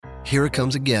here it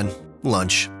comes again.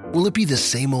 Lunch. Will it be the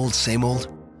same old, same old?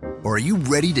 Or are you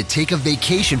ready to take a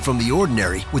vacation from the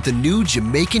ordinary with the new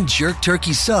Jamaican Jerk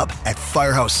Turkey Sub at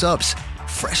Firehouse Subs?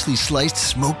 Freshly sliced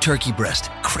smoked turkey breast,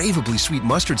 craveably sweet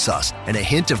mustard sauce, and a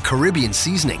hint of Caribbean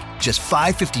seasoning. Just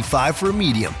 $5.55 for a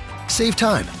medium. Save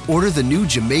time. Order the new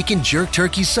Jamaican Jerk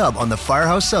Turkey Sub on the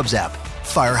Firehouse Subs app.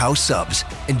 Firehouse Subs.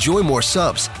 Enjoy more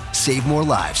subs. Save more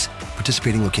lives.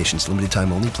 Participating locations. Limited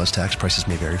time only, plus tax. Prices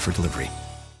may vary for delivery.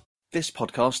 This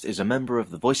podcast is a member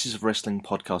of the Voices of Wrestling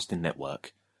podcasting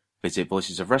network. Visit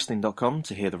voicesofwrestling.com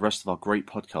to hear the rest of our great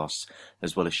podcasts,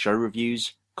 as well as show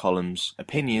reviews, columns,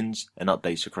 opinions, and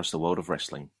updates across the world of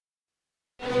wrestling.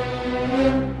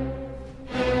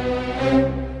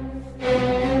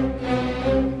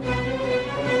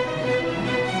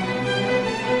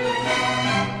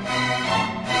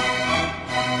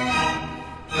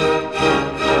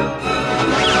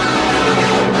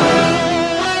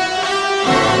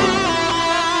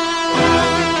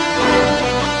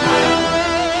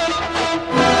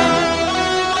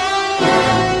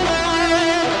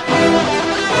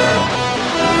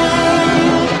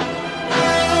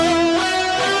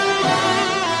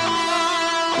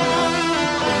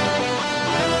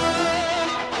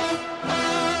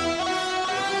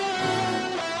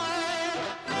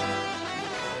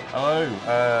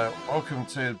 Welcome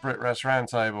to the Brit Rest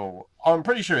Roundtable. I'm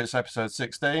pretty sure it's episode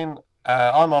 16.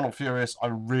 I'm Arnold Furious.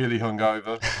 I'm really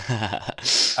hungover.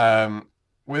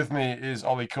 With me is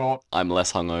Ollie Court. I'm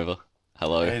less hungover.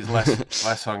 Hello. He's less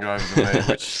hungover than me,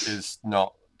 which is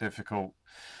not difficult.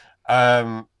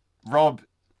 Rob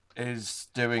is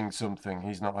doing something.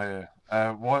 He's not here.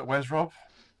 Where's Rob?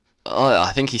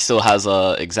 I think he still has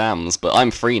exams, but I'm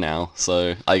free now,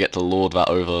 so I get to lord that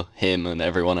over him and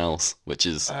everyone else, which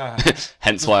is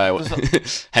hence why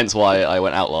I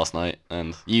went out last night,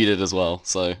 and you did as well.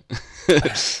 So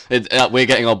we're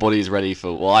getting our bodies ready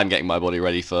for. Well, I'm getting my body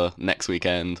ready for next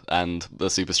weekend and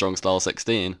the Super Strong Style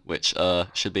 16, which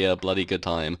should be a bloody good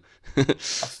time.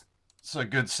 That's a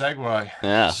good segue.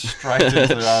 Yeah. Straight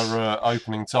into our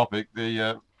opening topic,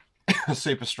 the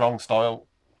Super Strong Style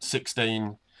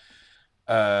 16.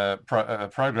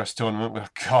 Progress tournament. Well,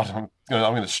 God, I'm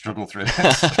going to struggle through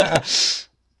this.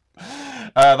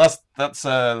 That's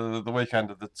the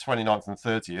weekend of the 29th and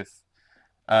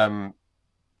 30th.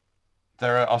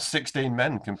 There are 16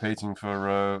 men competing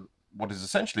for what is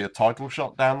essentially a title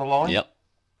shot down the line. Yep,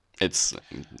 it's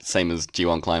same as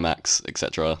G1 Climax,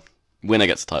 etc. Winner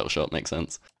gets a title shot. Makes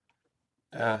sense.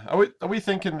 Are we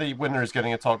thinking the winner is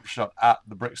getting a title shot at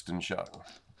the Brixton show?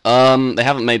 They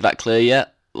haven't made that clear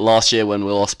yet. Last year when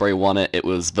Will Ospreay won it, it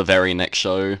was the very next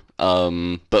show.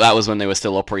 But that was when they were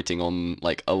still operating on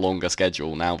like a longer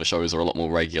schedule. Now the shows are a lot more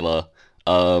regular.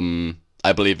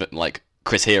 I believe that like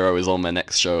Chris Hero is on their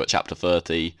next show at Chapter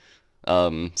 30.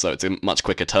 So it's a much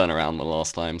quicker turnaround than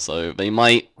last time. So they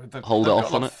might hold it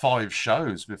off on it. 5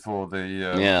 shows before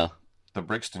the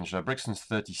Brixton show. Brixton's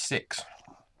 36.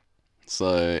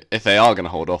 So if they are going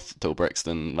to hold off till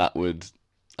Brixton, that would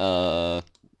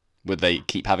they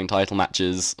keep having title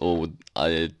matches, or would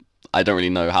I don't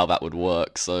really know how that would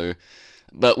work. So,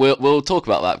 but we'll talk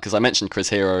about that because I mentioned Chris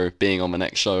Hero being on the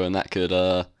next show, and that could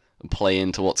play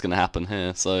into what's going to happen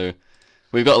here. So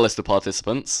we've got a list of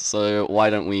participants. So why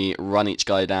don't we run each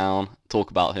guy down, talk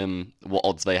about him, what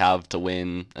odds they have to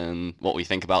win, and what we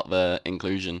think about their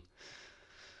inclusion.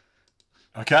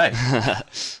 Okay.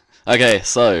 Okay.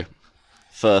 So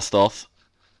first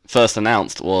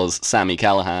announced was Sami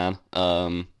Callihan.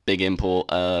 Big import,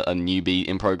 a newbie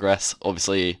in progress.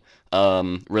 Obviously,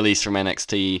 released from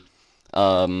NXT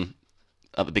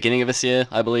at the beginning of this year,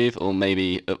 I believe, or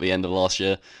maybe at the end of last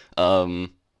year.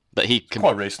 But he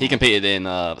competed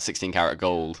in 16 Karat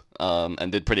Gold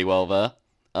and did pretty well there.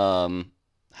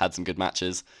 Had some good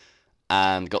matches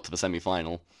and got to the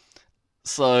semi-final.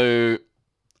 So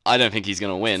I don't think he's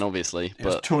going to win, obviously.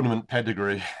 But tournament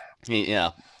pedigree.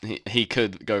 He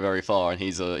could go very far, and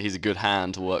he's a good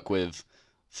hand to work with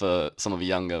for some of the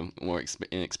younger, more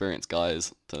inexperienced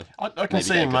guys. I can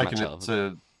see him making it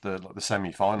to the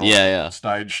semi-final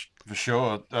stage for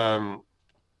sure. I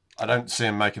don't see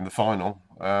him making the final.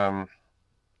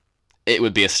 It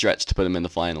would be a stretch to put him in the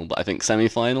final, but I think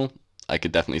semi-final, I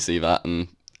could definitely see that, and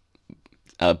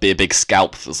be a big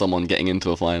scalp for someone getting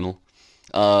into a final.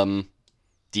 Do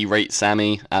you rate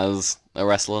Sami as a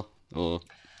wrestler, or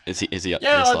is he up to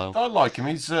your style? I like him.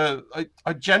 He's I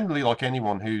generally like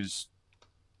anyone who's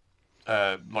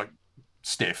like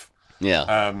stiff.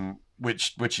 Yeah.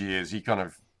 Which he is. He kind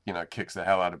of kicks the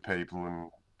hell out of people, and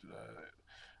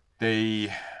I'm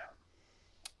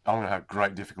going to have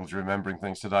great difficulty remembering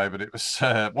things today, but it was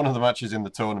one of the matches in the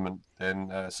tournament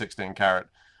in 16 Carat.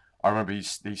 I remember he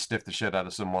stiffed the shit out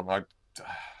of someone.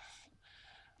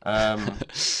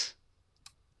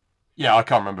 Yeah, I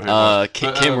can't remember who it was.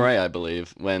 Kim Ray, I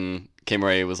believe, when Kim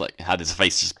Ray was like had his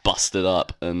face just busted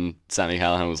up and Sami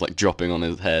Callihan was like dropping on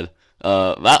his head.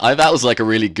 That was like a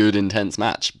really good intense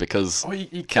match because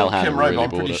he killed Callihan Kim Ray, really but I'm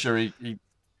bought pretty it. sure he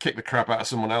kicked the crap out of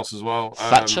someone else as well.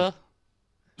 Thatcher,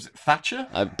 Was it Thatcher?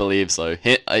 I believe so.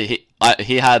 He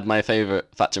had my favorite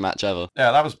Thatcher match ever.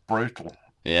 Yeah, that was brutal.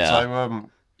 Yeah. So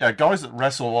yeah, guys that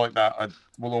wrestle like that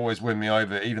will always win me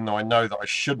over, even though I know that I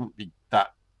shouldn't be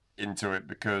that into it,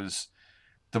 because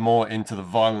the more into the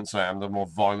violence I am, the more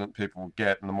violent people will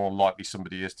get, and the more likely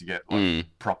somebody is to get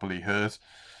properly hurt.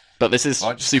 But this is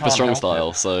super strong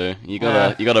style, so you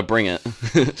gotta bring it.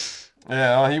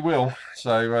 Yeah, he will.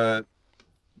 So,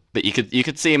 but you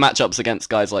could see matchups against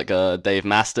guys like Dave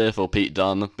Mastiff or Pete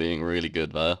Dunne being really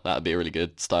good there. That would be a really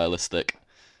good stylistic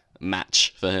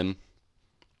match for him.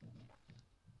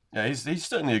 Yeah, he's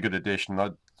certainly a good addition.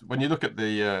 When you look at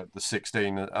the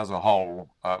 16 as a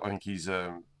whole, I think he's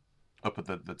up at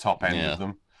the top end of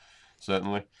them,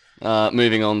 certainly.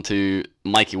 Moving on to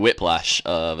Mikey Whiplash,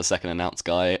 the second announced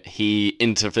guy. He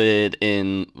interfered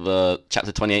in the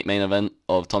Chapter 28 main event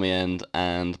of Tommy End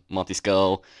and Marty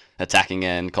Scurll, attacking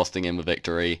End, costing him a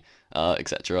victory,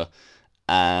 etc.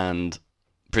 And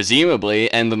presumably,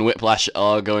 End and Whiplash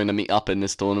are going to meet up in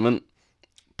this tournament.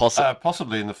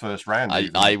 Possibly in the first round.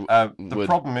 The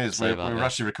problem is we were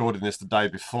actually recording this the day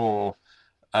before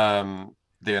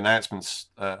the announcements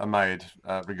are made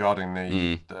regarding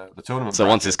the tournament. So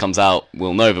once this comes out,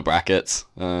 we'll know the brackets.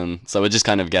 So we're just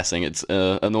kind of guessing. It's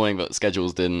annoying that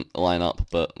schedules didn't line up,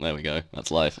 but there we go. That's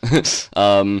life.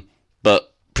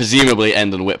 But presumably,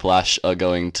 End and Whiplash are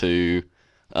going to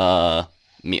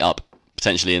meet up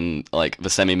potentially in like the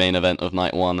semi-main event of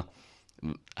night one.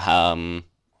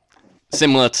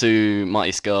 Similar to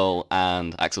Marty Scurll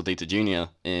and Axel Dieter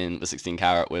Jr. in the 16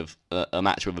 carat, with a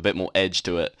match with a bit more edge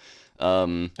to it.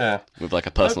 With like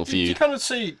a personal feud. You kind of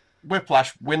see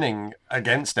Whiplash winning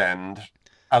against End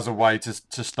as a way to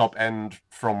stop End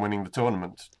from winning the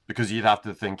tournament, because you'd have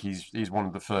to think he's one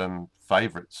of the firm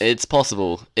favourites. It's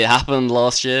possible. It happened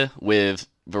last year with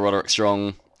the Roderick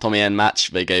Strong Tommy End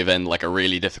match. They gave End like a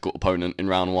really difficult opponent in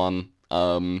round one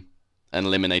and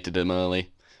eliminated him early.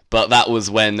 But that was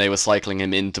when they were cycling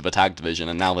him into the tag division,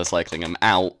 and now they're cycling him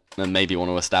out and maybe want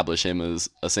to establish him as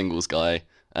a singles guy,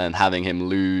 and having him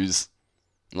lose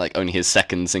like only his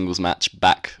second singles match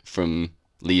back from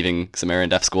leaving Sumerian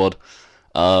Death Squad.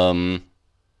 I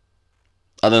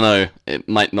don't know. It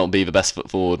might not be the best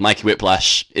foot forward. Mikey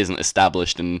Whiplash isn't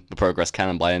established in the Progress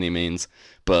canon by any means,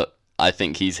 but I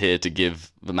think he's here to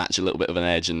give the match a little bit of an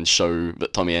edge and show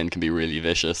that Tommy End can be really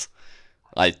vicious.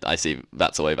 I see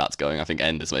that's the way that's going. I think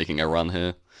End is making a run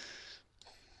here.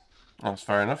 That's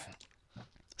fair enough.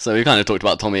 So we kind of talked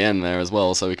about Tommy End there as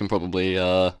well, so we can probably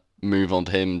move on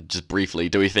to him just briefly.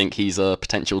 Do we think he's a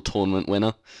potential tournament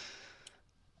winner?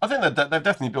 I think that they've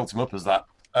definitely built him up as that.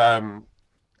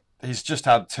 He's just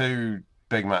had 2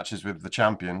 big matches with the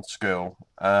champion, Scurll,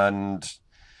 and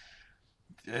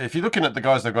if you're looking at the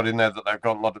guys they've got in there that they've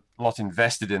got a lot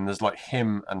invested in, there's like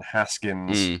him and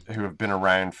Haskins, who have been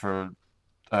around for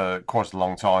quite a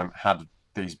long time, had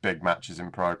these big matches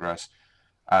in Progress,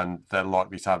 and they're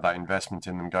likely to have that investment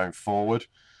in them going forward.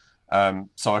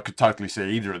 So I could totally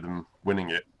see either of them winning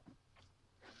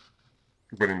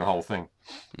the whole thing.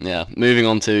 Yeah. Moving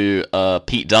on to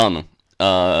Pete Dunne,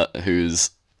 who's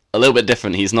a little bit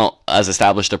different. He's not as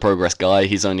established a Progress guy.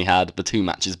 He's only had the 2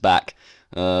 matches back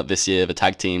this year, the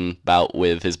tag team bout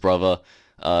with his brother,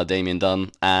 Damien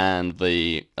Dunne, and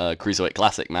the Cruiserweight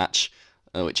Classic match,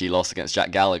 which he lost against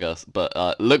Jack Gallagher.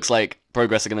 But looks like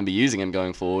Progress are going to be using him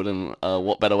going forward, and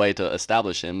what better way to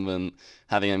establish him than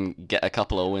having him get a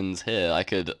couple of wins here.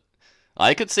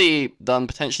 I could see Dunne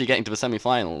potentially getting to the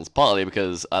semi-finals, partly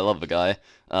because I love the guy.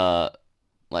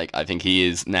 I think he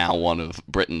is now one of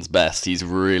Britain's best. He's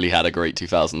really had a great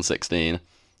 2016.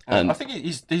 And I think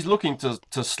he's looking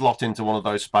to slot into one of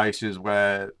those spaces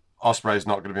where Ospreay's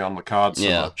not going to be on the card so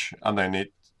much, and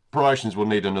promotions will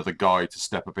need another guy to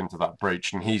step up into that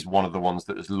breach, and he's one of the ones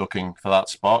that is looking for that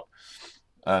spot,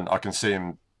 and I can see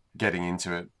him getting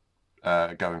into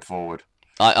it going forward.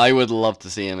 I would love to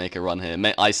see him make a run here.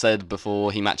 I said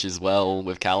before he matches well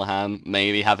with Callihan,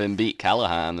 maybe have him beat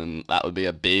Callihan, and that would be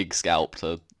a big scalp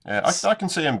to... Yeah, I can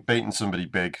see him beating somebody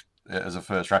big as a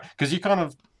first round, because you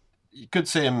could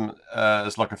see him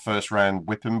as like a first round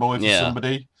whipping boy for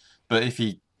somebody, but if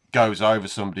he goes over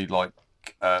somebody like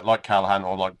Callihan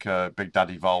or like Big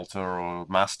Daddy Volta or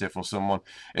Mastiff or someone,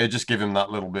 it'd just give him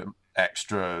that little bit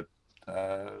extra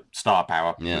star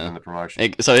power Yeah. within the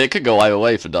promotion. So it could go either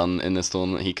way for Dunn in this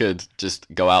tournament. He could just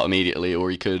go out immediately, or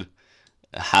he could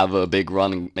have a big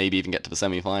run and maybe even get to the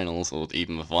semi-finals or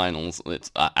even the finals.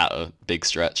 It's at a big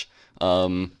stretch.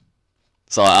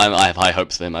 So I have high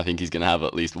hopes for him. I think he's going to have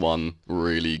at least one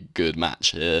really good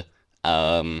match here.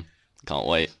 Can't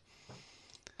wait.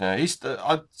 Yeah,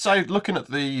 I'd say looking at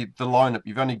the lineup,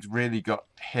 you've only really got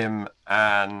him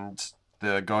and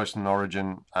the guys from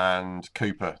Origin and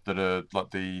Cooper that are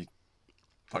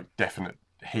like definite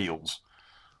heels.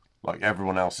 Like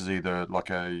everyone else is either like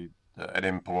an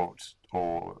import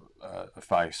or a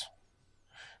face.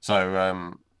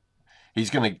 So he's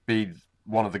going to be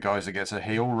one of the guys that gets a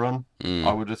heel run.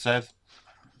 I would have said.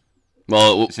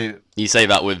 Well, you say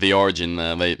that with the Origin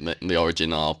there. The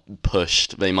Origin are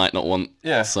pushed. They might not want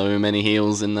so many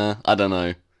heels in there. I don't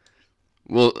know.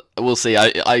 We'll see.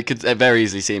 I could very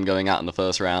easily see him going out in the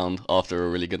first round after a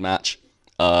really good match.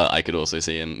 I could also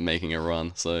see him making a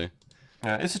run. So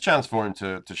yeah, it's a chance for him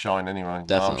to shine anyway.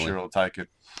 Definitely. I'm sure he'll take it.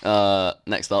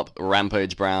 Next up,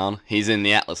 Rampage Brown. He's in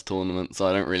the Atlas tournament, so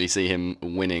I don't really see him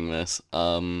winning this.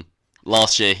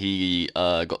 Last year he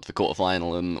got to the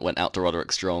quarterfinal and went out to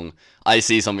Roderick Strong. I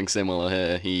see something similar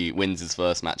here. He wins his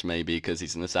first match maybe because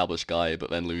he's an established guy,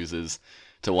 but then loses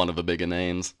to one of the bigger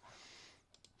names.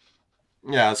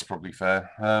 Yeah, that's probably fair.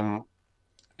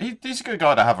 He's a good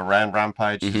guy to have around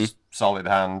Rampage. He's solid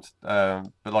hand.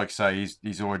 But like I say,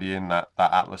 he's already in that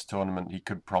Atlas tournament. He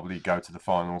could probably go to the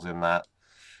finals in that.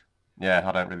 Yeah,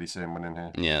 I don't really see him winning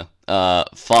here. Yeah.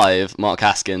 5, Mark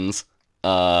Haskins.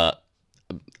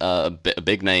 A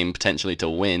big name potentially to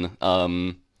win.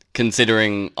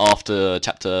 Considering after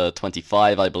Chapter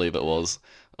 25, I believe it was,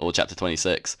 or Chapter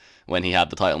 26, when he had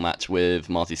the title match with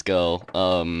Marty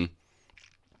Scurll,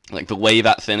 like the way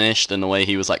that finished and the way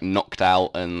he was like knocked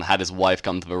out and had his wife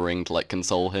come to the ring to like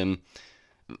console him,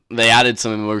 they added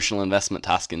some emotional investment to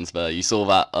Haskins there. You saw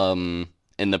that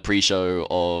in the pre-show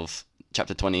of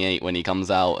Chapter 28 when he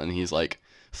comes out and he's like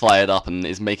fired up and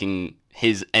is making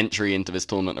his entry into this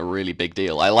tournament a really big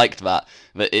deal. I liked that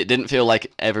it didn't feel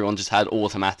like everyone just had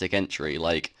automatic entry.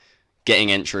 Like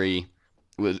getting entry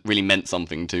really meant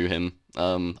something to him.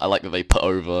 I like that they put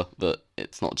over that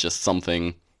it's not just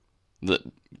something that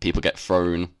people get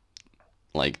thrown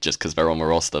like just because they're on the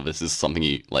roster. This is something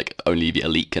you like only the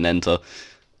elite can enter.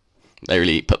 They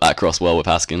really put that across well with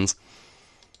Haskins.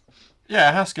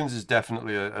 Yeah, Haskins is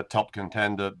definitely a top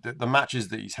contender. The matches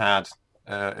that he's had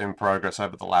in progress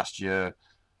over the last year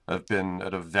have been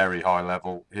at a very high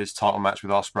level. His title match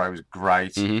with Ospreay was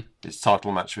great. His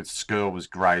title match with Scurll was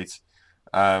great.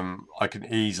 I can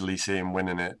easily see him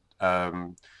winning it.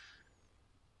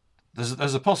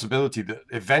 There's a possibility that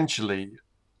eventually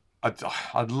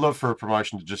I'd love for a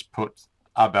promotion to just put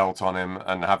a belt on him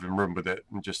and have him run with it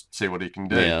and just see what he can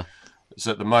do. Yeah.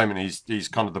 So at the moment he's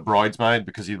kind of the bridesmaid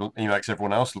because he makes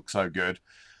everyone else look so good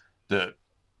that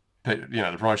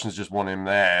the promotions just want him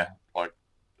there like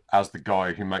as the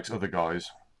guy who makes other guys.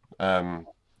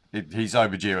 He's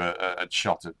overdue a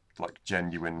shot at like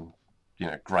genuine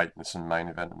greatness and main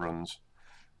event runs.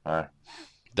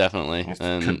 Definitely.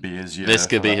 And could be his year. This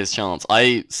could be his chance.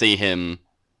 I see him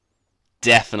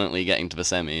definitely getting to the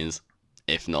semis,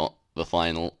 if not the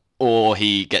final. Or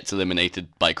he gets eliminated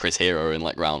by Chris Hero in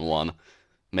like round 1.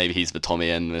 Maybe he's the Tommy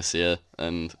End this year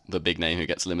and the big name who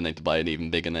gets eliminated by an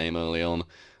even bigger name early on.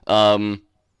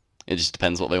 It just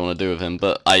depends what they want to do with him.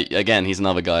 But he's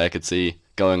another guy I could see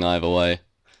going either way.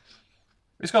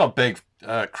 He's got a big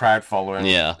crowd following.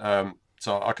 Yeah.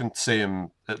 So I can see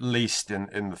him at least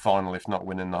in the final, if not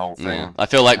winning the whole thing. Yeah. I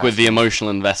feel like with the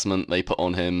emotional investment they put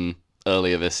on him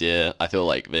earlier this year, I feel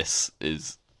like this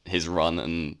is his run,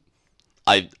 and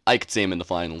I could see him in the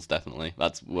finals, definitely.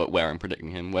 That's where I'm predicting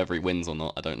him. Whether he wins or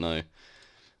not, I don't know.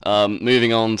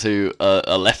 Moving on to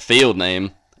a left field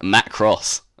name, Matt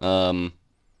Cross. Son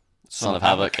of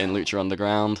Havoc in Lucha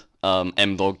Underground.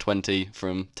 M-Dog 20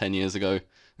 from 10 years ago.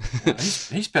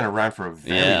 He's been around for a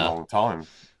very long time.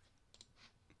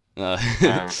 I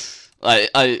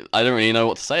don't really know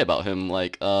what to say about him.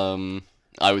 Like, I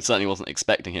certainly wasn't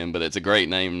expecting him, but it's a great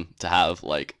name to have.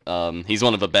 Like, he's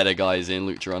one of the better guys in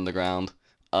Lucha Underground.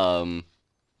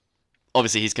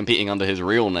 Obviously, he's competing under his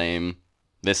real name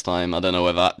this time. I don't know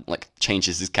whether that like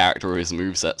changes his character or his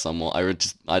moveset somewhat.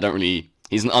 I don't really.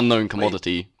 He's an unknown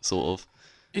commodity, sort of.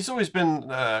 He's always been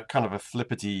kind of a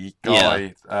flippity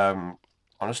guy. Yeah.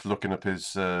 I'm just looking up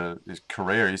his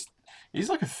career. He's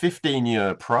like a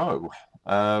 15-year pro.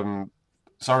 So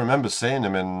I remember seeing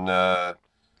him in like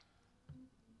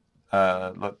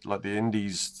the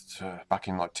Indies back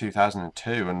in like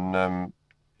 2002, and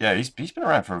he's been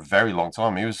around for a very long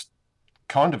time. He was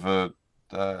kind of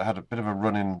had a bit of a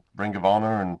run in Ring of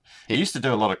Honor, and he used to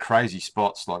do a lot of crazy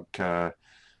spots like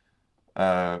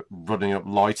running up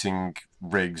lighting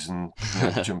rigs and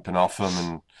jumping off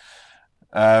them,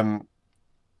 and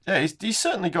yeah, he's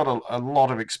certainly got a lot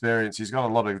of experience. He's got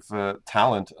a lot of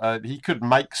talent. He could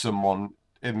make someone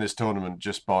in this tournament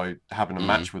just by having a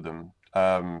match with them.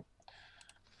 I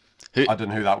don't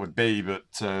know who that would be, but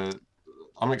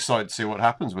I'm excited to see what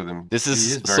happens with him. This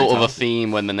is sort talented. of a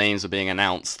theme when the names were being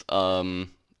announced.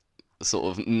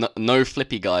 Sort of no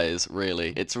flippy guys,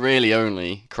 really. It's really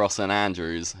only Cross and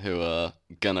Andrews who are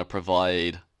gonna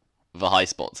provide the high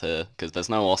spots here, because there's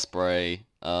no Ospreay.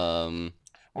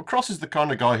 Well, Cross is the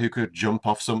kind of guy who could jump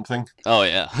off something. Oh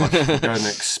yeah, go and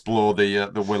explore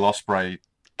the Will Ospreay.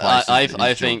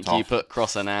 I think you put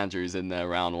Cross and Andrews in there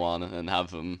round one and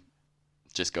have them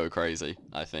just go crazy.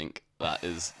 I think that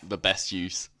is the best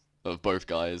use of both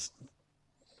guys.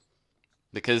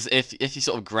 Because if you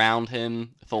sort of ground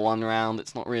him for one round,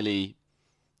 it's not really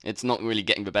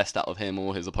getting the best out of him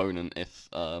or his opponent if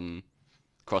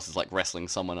Cross is like wrestling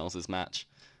someone else's match.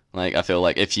 Like, I feel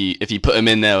like if you put him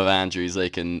in there with Andrews, they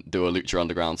can do a Lucha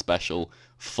Underground special,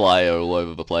 fly all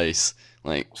over the place,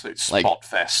 like spot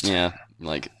fest. Yeah,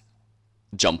 like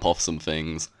jump off some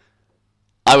things.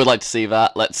 I would like to see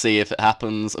that. Let's see if it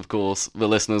happens. Of course, the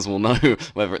listeners will know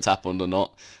whether it's happened or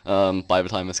not by the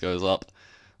time this goes up.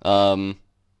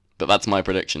 But that's my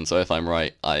prediction. So if I'm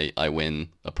right, I win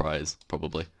a prize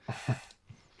probably.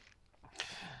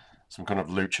 Some kind of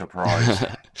lucha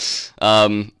prize.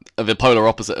 The polar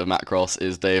opposite of Matt Cross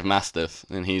is Dave Mastiff,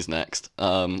 and he's next.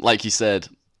 Like you said,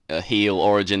 a heel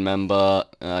Origin member.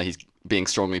 He's being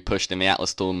strongly pushed in the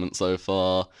Atlas tournament so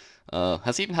far.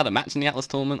 Has he even had a match in the Atlas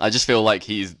tournament? I just feel like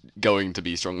he's going to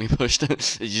be strongly pushed.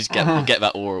 You just get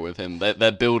that aura with him.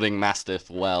 They're building Mastiff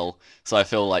well, so I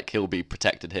feel like he'll be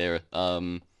protected here.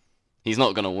 He's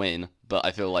not going to win, but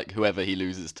I feel like whoever he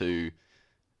loses to,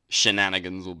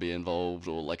 shenanigans will be involved,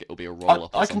 or like it'll be a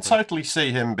roll-up. I can totally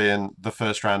see him being the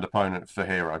first round opponent for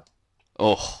Hero.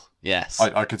 Oh, yes.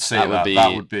 I could see that.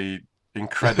 That would be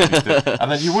incredibly stiff.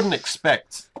 And then you wouldn't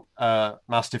expect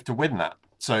Mastiff to win that.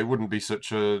 So it wouldn't be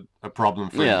such a problem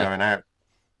for him going out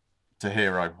to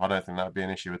Hero. I don't think that would be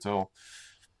an issue at all.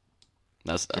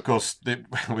 Of course,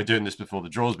 we're doing this before the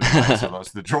draw's been played, so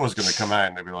the draw's going to come out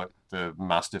and they'll be like the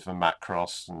Mastiff and Matt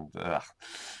Cross. And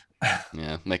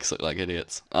yeah, make us look like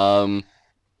idiots.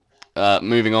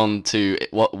 Moving on to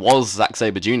what was Zack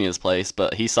Sabre Jr.'s place,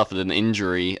 but he suffered an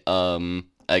injury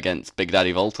against Big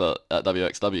Daddy Volta at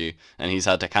WXW, and he's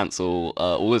had to cancel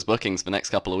all his bookings for the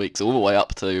next couple of weeks, all the way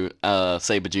up to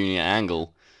Sabre Jr.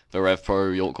 Angle, the Rev Pro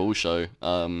York Hall show,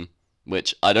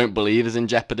 which I don't believe is in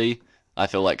jeopardy. I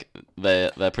feel like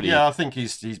they're pretty. Yeah, I think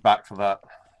he's back for that.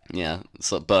 Yeah,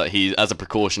 but he, as a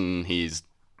precaution, he's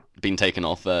been taken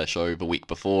off their show the week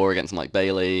before against Mike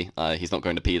Bailey. He's not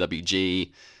going to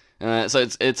PWG. So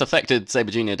it's affected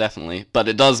Sabre Jr. definitely, but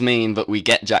it does mean that we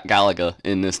get Jack Gallagher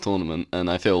in this tournament,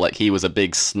 and I feel like he was a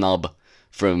big snub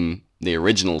from the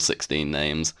original 16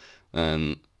 names,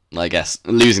 and I guess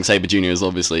losing Sabre Jr. is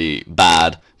obviously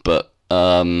bad, but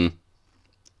Gallagher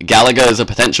is a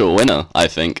potential winner, I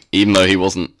think, even though he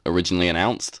wasn't originally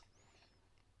announced.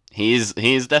 He's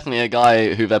definitely a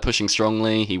guy who they're pushing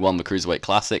strongly. He won the Cruiserweight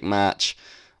Classic match,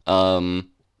 and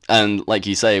like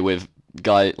you say, with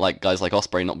guys like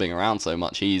Ospreay not being around so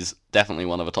much, he's definitely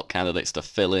one of the top candidates to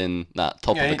fill in that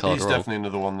top of the card he's role. Definitely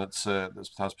another one that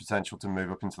has potential to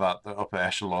move up into that upper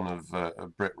echelon of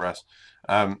Brit Rest.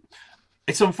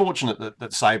 It's unfortunate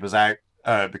that Sabre's out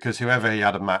because whoever he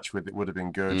had a match with, it would have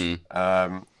been good.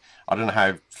 I don't know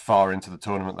how far into the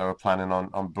tournament they were planning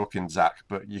on booking Zach,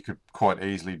 but you could quite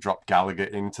easily drop Gallagher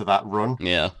into that run.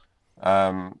 Yeah.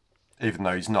 Even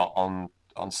though he's not on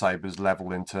Sabre's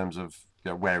level in terms of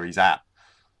where he's at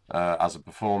as a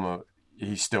performer,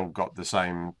 he's still got the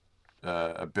same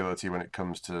ability when it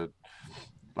comes to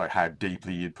like how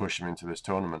deeply you'd push him into this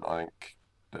tournament. I think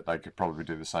that they could probably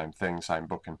do the same thing, same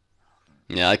booking.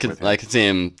 Yeah, I could see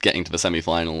him getting to the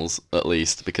semi-finals at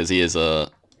least, because he is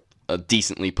a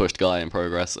decently pushed guy in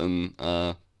Progress, and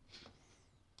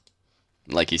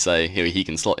like you say, he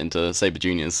can slot into Sabre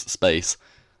Jr.'s space.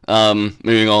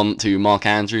 Moving on to Mark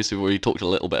Andrews, who we already talked a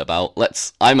little bit about.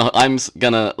 I'm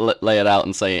gonna lay it out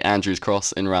and say Andrews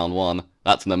Cross in round one.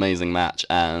 That's an amazing match,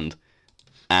 and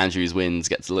Andrews wins,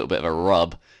 gets a little bit of a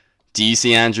rub. Do you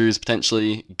see Andrews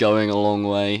potentially going a long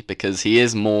way, because he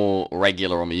is more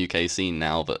regular on the UK scene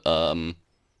now that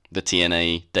the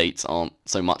TNA dates aren't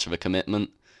so much of a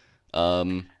commitment?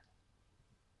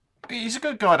 He's a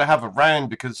good guy to have around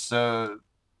because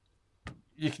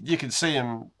you can see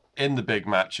him in the big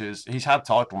matches. He's had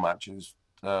title matches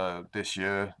this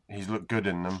year. He's looked good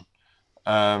in them.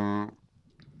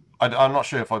 I'm not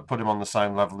sure if I'd put him on the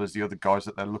same level as the other guys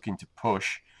that they're looking to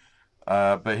push,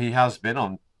 but he has been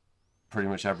on pretty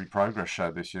much every Progress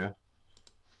show this year.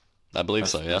 I believe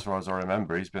so, yeah. As far as I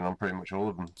remember, he's been on pretty much all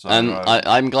of them. So, and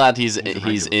I'm glad he's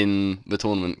in the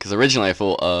tournament, because originally I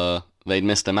thought they'd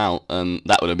missed him out, and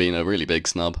that would have been a really big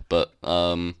snub. But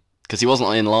because he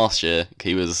wasn't in last year,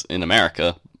 he was in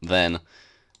America then,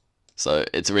 so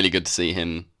it's really good to see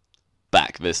him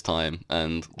back this time,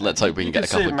 and let's hope we can get a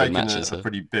couple of good matches. A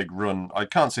pretty big run. I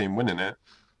can't see him winning it,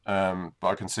 but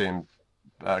I can see him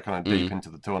kind of deep into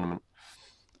the tournament.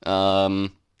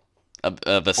 Always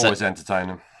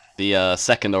entertaining. The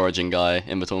second Origin guy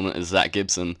in the tournament is Zach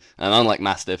Gibson, and unlike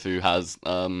Mastiff, who has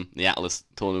the Atlas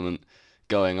tournament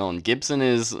going on, Gibson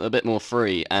is a bit more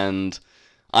free, and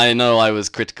I know I was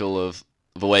critical of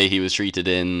the way he was treated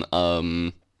in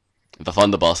the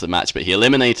Thunder Bastard match, but he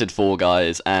eliminated 4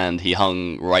 guys, and he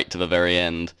hung right to the very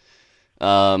end.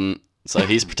 So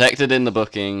he's protected in the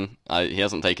booking. He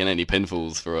hasn't taken any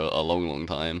pinfalls for a long, long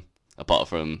time, apart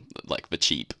from like the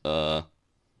cheap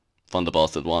Thunder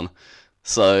Bastard one.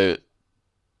 So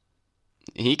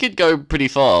he could go pretty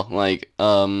far. Like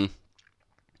Well,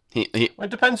 it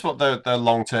depends what their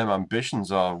long-term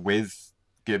ambitions are with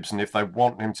Gibson. If they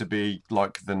want him to be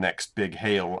like the next big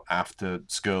heel after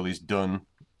Scurley's done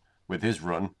with his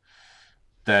run,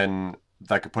 then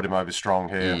they could put him over strong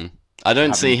here. I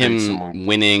don't see him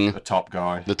winning a top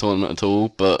guy the tournament at all,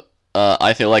 but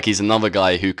I feel like he's another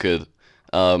guy who could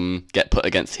get put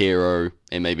against Hero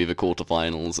in maybe the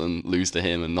quarterfinals and lose to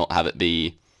him and not have it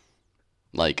be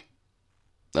like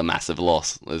a massive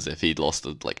loss, as if he'd lost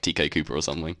to like TK Cooper or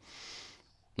something.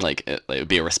 Like it would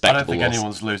be a respectable loss. I don't think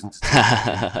anyone's losing to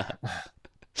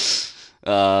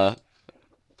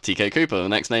TK Cooper, the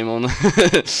next name on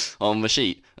on the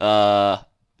sheet.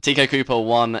 TK Cooper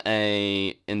won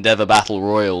a Endeavour Battle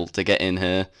Royal to get in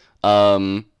here.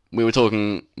 We were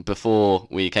talking before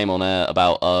we came on air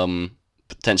about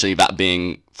potentially that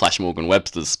being Flash Morgan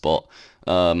Webster's spot.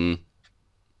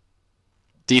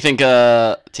 Do you think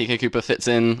TK Cooper fits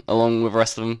in along with the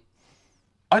rest of them?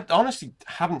 I honestly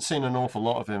haven't seen an awful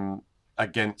lot of him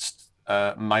against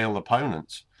male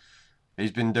opponents.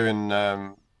 He's been doing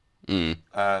the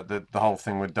whole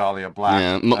thing with Dahlia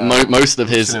Black. Yeah, most of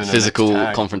his physical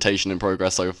confrontation in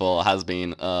Progress so far has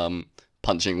been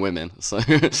punching women. So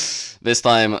this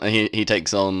time he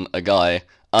takes on a guy.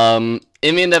 In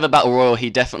the Endeavour Battle Royal, he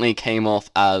definitely came off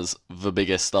as the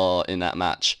biggest star in that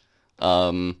match.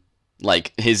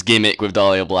 Like, his gimmick with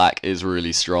Dahlia Black is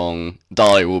really strong.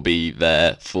 Dahlia will be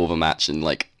there for the match and,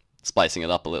 like, spicing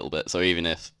it up a little bit. So even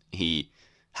if he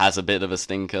has a bit of a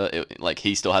stinker,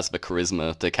 he still has the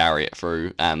charisma to carry it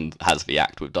through and has the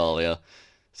act with Dahlia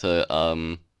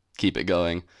to keep it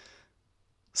going.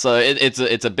 So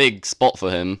it's a big spot for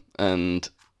him, and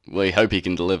we hope he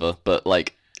can deliver. But,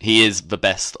 like, he is the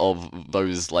best of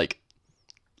those, like,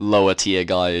 lower tier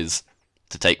guys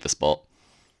to take the spot.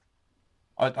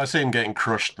 I see him getting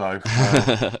crushed though.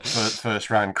 First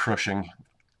round crushing.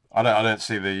 I don't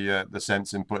see the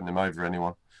sense in putting him over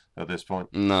anyone at this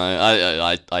point.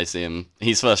 No, I see him.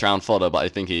 He's first round fodder, but I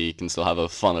think he can still have a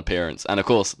fun appearance. And of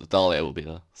course, Dahlia will be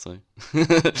there. So,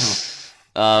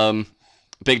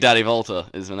 Big Daddy Volta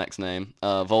is the next name.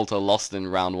 Volta lost in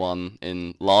round 1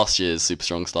 in last year's Super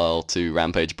Strong Style to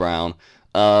Rampage Brown.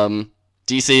 Do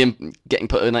you see him getting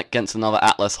put in against another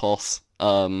Atlas Hoss?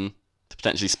 To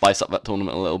potentially spice up that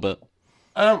tournament a little bit?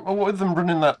 Well, with them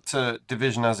running that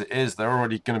division as it is, they're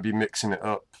already going to be mixing it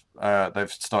up.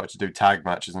 They've started to do tag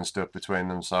matches and stuff between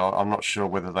them, so I'm not sure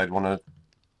whether they'd want to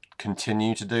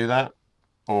continue to do that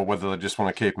or whether they just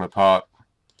want to keep them apart.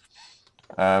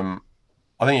 I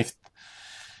think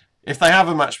if they have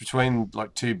a match between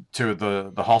like two of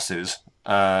the Hosses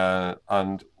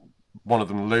and one of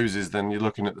them loses, then you're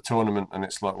looking at the tournament and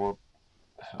it's like, well,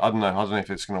 I don't know if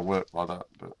it's going to work like that,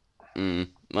 but.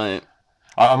 Right.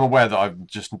 I'm aware that I've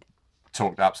just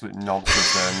talked absolute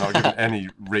nonsense there and not given any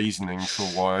reasoning for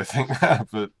why I think that,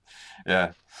 but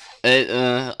yeah.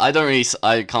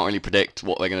 I can't really predict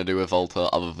what they're going to do with Volta,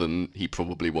 other than he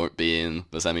probably won't be in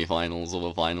the semi-finals or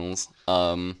the finals.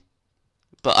 But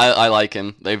I like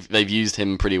him. They've used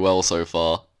him pretty well so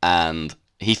far, and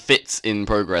he fits in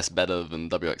Progress better than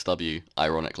WXW,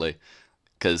 ironically,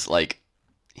 because like.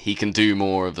 He can do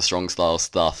more of the strong style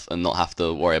stuff and not have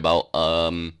to worry about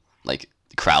like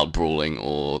crowd brawling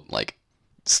or like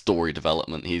story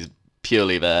development. He's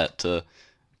purely there to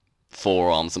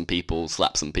forearm some people,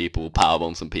 slap some people,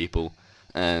 powerbomb some people,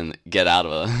 and get out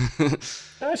of it.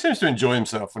 He seems to enjoy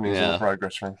himself when he's in the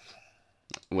Progress ring.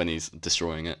 When he's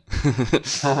destroying it.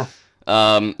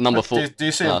 Number 4. Do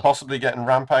you see him possibly getting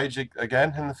Rampage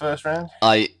again in the first round?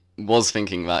 I was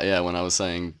thinking that, yeah, when I was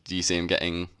saying, do you see him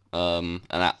getting an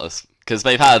Atlas? Because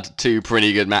they've had 2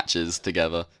 pretty good matches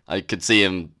together. I could see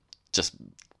him just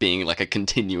being like a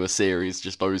continuous series,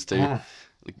 just those 2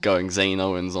 going Zayn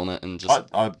Owens on it and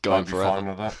just going forever.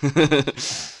 I'd be fine with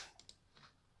that.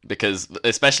 Because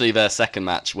especially their second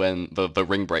match, when the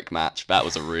ring break match, that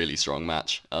was a really strong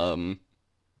match.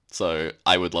 So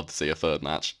I would love to see a third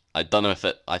match. I don't know if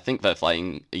I think they're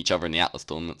fighting each other in the Atlas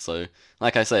tournament, so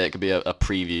like I say, it could be a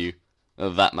preview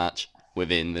of that match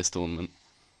within this tournament.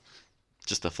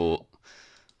 Just a thought.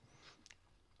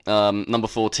 Number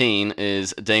 14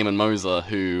 is Damon Moser,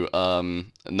 who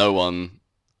no one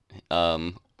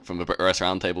from the Brit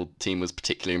Wrestling Roundtable team was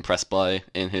particularly impressed by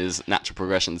in his Natural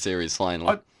Progression Series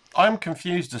final. I'm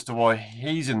confused as to why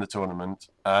he's in the tournament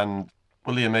and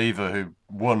William Eva, who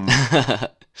won,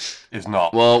 is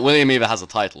not. Well, William Eva has a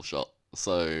title shot,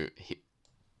 so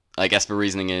I guess the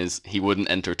reasoning is he wouldn't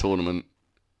enter a tournament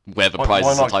where the prize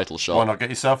is a title shot. Why not get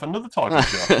yourself another title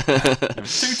shot? There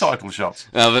was 2 title shots.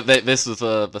 But this was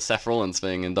the Seth Rollins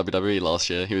thing in WWE last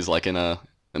year. He was like in a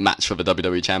match for the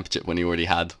WWE Championship when he already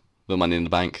had the Money in the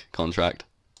Bank contract.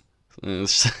 I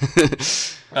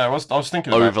was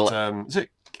thinking about is it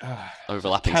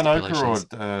overlapping Ken stipulations.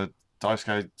 Oka or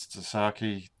Daisuke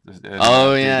Sasaki?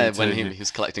 When he was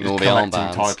collecting all the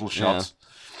armbands. Title shots.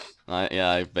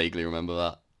 Yeah. I vaguely remember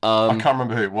that. I can't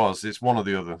remember who it was. It's one or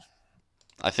the other.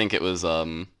 I think it was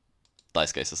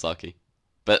Daisuke Sasaki.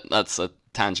 But that's a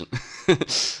tangent.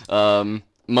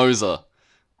 Moser.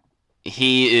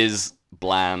 He is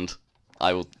bland.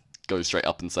 I will go straight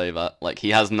up and say that. Like,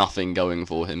 he has nothing going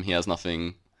for him. He has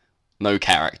nothing, no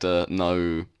character,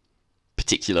 no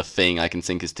particular thing I can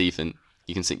sink his teeth in.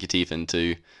 You can sink your teeth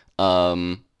into.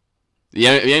 The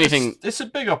only thing, it's a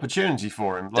big opportunity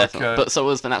for him. Definitely. But so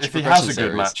was the Natural Progression Series. If he has a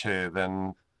good match here,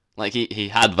 then like he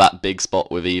had that big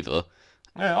spot with Eva.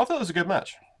 Yeah, I thought it was a good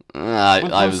match.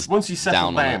 Once he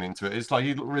settled down into it, it's like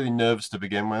he looked really nervous to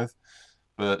begin with.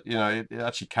 But, it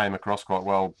actually came across quite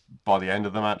well by the end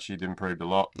of the match. He'd improved a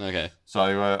lot. Okay. So,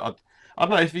 I don't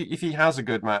know, if he has a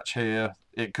good match here,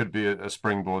 it could be a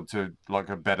springboard to, like,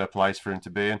 a better place for him to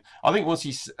be in. I think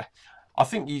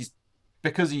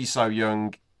because he's so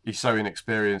young, he's so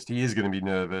inexperienced, he is going to be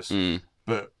nervous.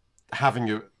 But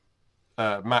having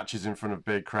matches in front of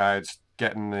big crowds,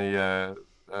 getting the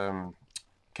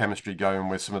chemistry going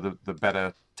with some of the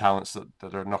better talents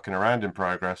that are knocking around in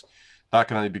Progress, that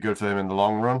can only be good for him in the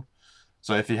long run.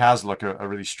 So if he has like a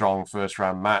really strong first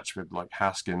round match with like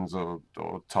Haskins or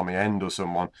Tommy End or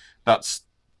someone, that's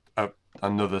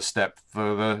another step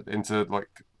further into like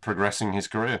progressing his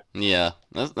career. Yeah,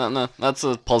 that's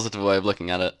a positive way of looking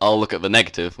at it. I'll look at the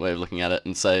negative way of looking at it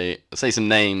and say some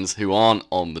names who aren't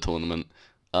on the tournament,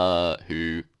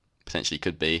 who potentially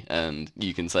could be, and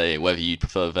you can say whether you'd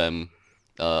prefer them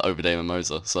over Damon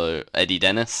Moser. So Eddie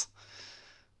Dennis.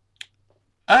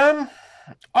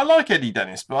 I like Eddie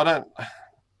Dennis, but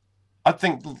I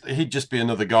think he'd just be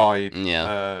another guy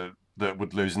that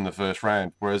would lose in the first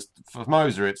round. Whereas for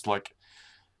Moser, it's like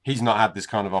he's not had this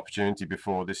kind of opportunity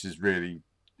before. This is really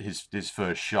his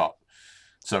first shot.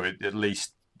 So at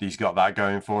least he's got that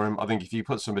going for him. I think if you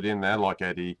put somebody in there like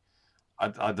Eddie,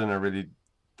 I don't know really.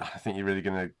 I think you're really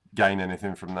going to gain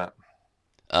anything from that.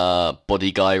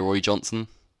 Body guy Roy Johnson.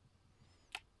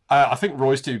 I think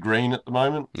Roy's too green at the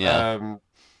moment. Yeah.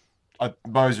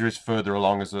 Moser is further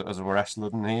along as a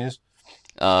wrestler than he is.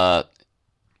 Paul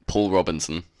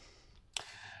Robinson.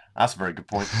 That's a very good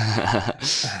point.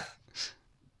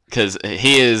 Because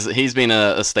he's been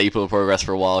a staple of Progress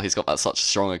for a while. He's got that such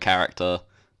strong a character.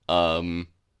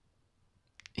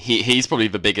 He's probably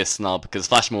the biggest snub because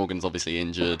Flash Morgan's obviously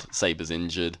injured, Saber's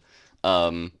injured.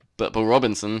 But Paul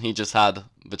Robinson, he just had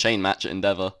the chain match at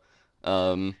Endeavour.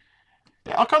 Yeah,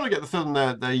 I kind of get the feeling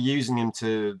they're using him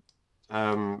to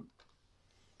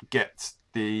get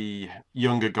the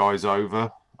younger guys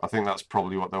over. I think that's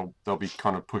probably what they'll be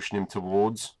kind of pushing him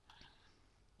towards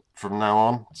from now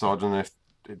on. So I don't know if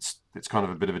it's kind of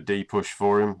a bit of a D push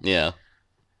for him. Yeah.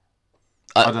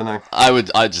 I don't know.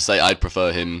 I'd just say I'd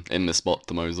prefer him in this spot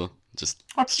to Moser. Just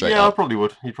straight up. I probably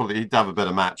would. He'd have a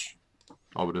better match.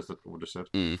 I would have said.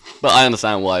 But I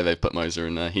understand why they've put Moser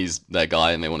in there. He's their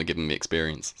guy and they want to give him the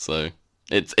experience. So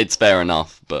it's fair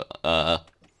enough, but I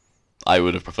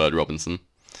would have preferred Robinson,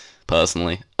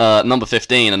 personally. Number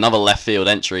 15, another left field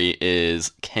entry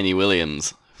is Kenny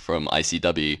Williams from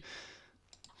ICW,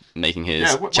 making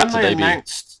his chapter when they debut.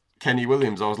 Announced Kenny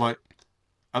Williams, I was like,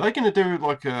 are they going to do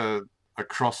like a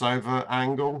crossover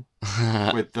angle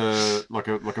with like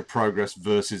a Progress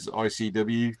versus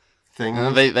ICW thing.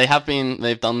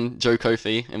 They've done Joe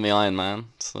Kofi in the Iron Man,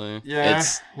 so Yeah,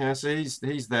 so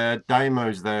he's there.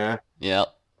 Damo's there. Yeah.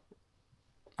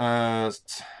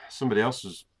 Somebody else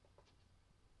was.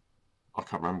 I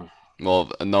can't remember.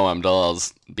 Well, Noam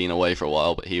Dar's been away for a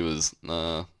while, but he was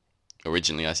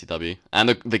originally ICW, and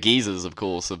the Geezers, of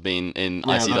course, have been in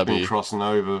ICW. They've been crossing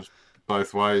over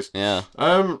both ways. Yeah.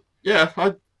 You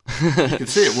can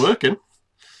see it working.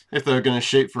 If they're going to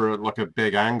shoot for a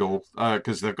big angle,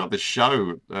 because they've got this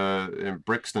show in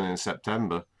Brixton in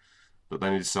September that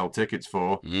they need to sell tickets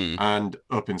for, and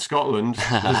up in Scotland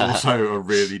there's also a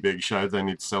really big show they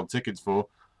need to sell tickets for.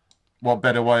 What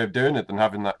better way of doing it than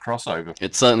having that crossover?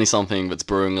 It's certainly something that's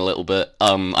brewing a little bit.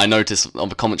 I noticed on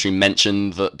the commentary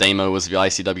mentioned that Damo was the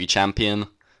ICW champion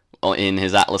in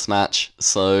his Atlas match,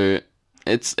 so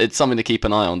it's something to keep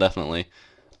an eye on, definitely.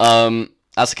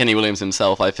 As for Kenny Williams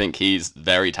himself, I think he's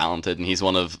very talented, and he's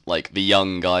one of the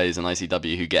young guys in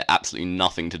ICW who get absolutely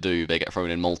nothing to do. They get thrown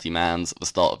in multi-mans at the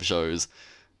start of the shows,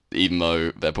 even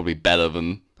though they're probably better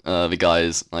than the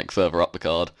guys further up the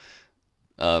card.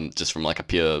 Just from a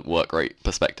pure work rate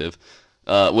perspective.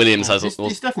 Williams has...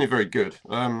 He's definitely very good.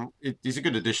 He's a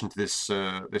good addition to this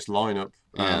lineup.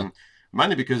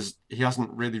 Mainly because he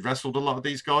hasn't really wrestled a lot of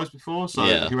these guys before, so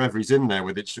whoever he's in there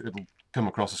with, it should come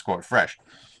across as quite fresh.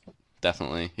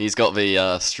 Definitely. He's got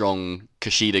the strong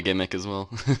Kushida gimmick as well.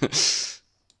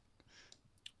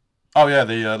 Oh yeah,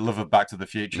 the love of Back to the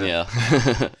Future. Yeah.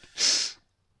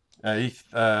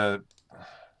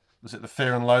 Was it the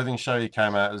Fear and Loathing show? He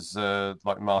came out as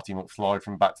Marty McFly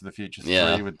from Back to the Future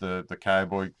 3 with the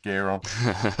cowboy gear on.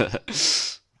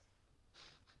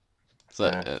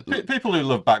 People who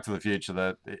love Back to the Future,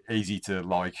 they're easy to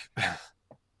like.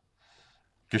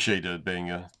 Kushida being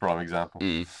a prime example.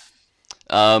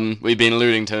 We've been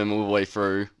alluding to him all the way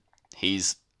through.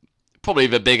 He's probably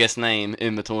the biggest name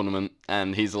in the tournament,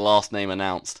 and he's the last name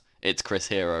announced. It's Chris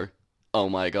Hero. Oh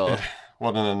my god.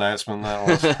 What an announcement that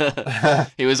was.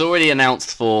 He was already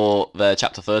announced for their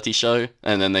Chapter 30 show,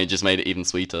 and then they just made it even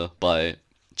sweeter by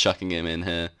chucking him in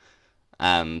here.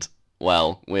 And,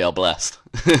 well, we are blessed.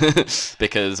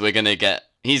 Because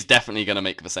he's definitely going to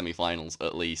make the semi-finals,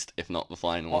 at least, if not the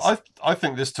finals. Well, I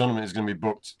think this tournament is going to be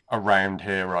booked around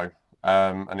Hero,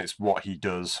 and it's what he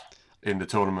does in the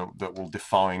tournament that will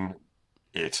define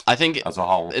it as a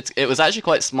whole. It was actually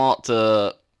quite smart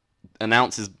to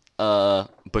announce his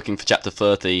booking for Chapter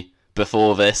 30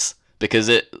 before this, because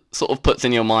it sort of puts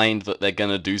in your mind that they're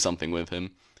going to do something with him,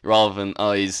 rather than,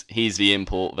 he's the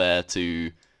import there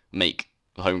to make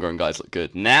the homegrown guys look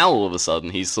good. Now, all of a sudden,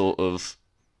 he's sort of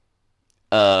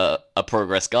a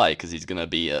progress guy, because he's going to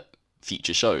be at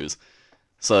future shows.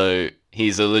 So,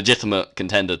 he's a legitimate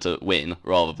contender to win,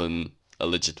 rather than a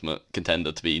legitimate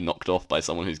contender to be knocked off by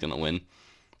someone who's going to win.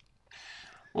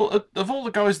 Well, of all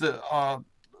the guys that are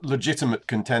legitimate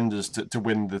contenders to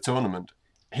win the tournament,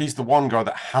 he's the one guy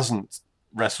that hasn't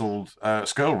wrestled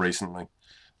Skrull recently.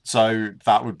 So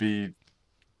that would be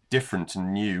different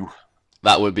and new.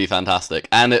 That would be fantastic.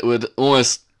 And it would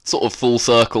almost sort of full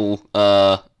circle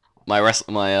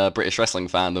my British wrestling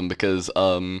fandom, because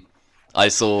I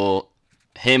saw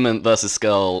him versus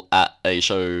Skrull at a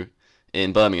show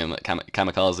in Birmingham at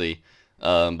Kamikaze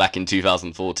back in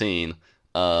 2014.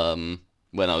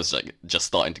 When I was just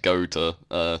starting to go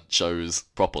to shows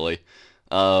properly,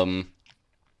 and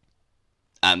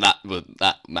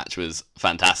that match was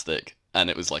fantastic, and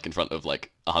it was in front of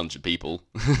 100 people.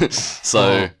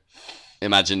 So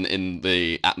imagine in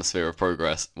the atmosphere of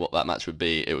Progress what that match would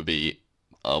be. It would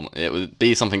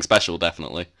be something special,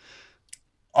 definitely.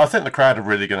 I think the crowd are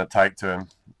really going to take to him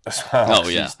as well. Oh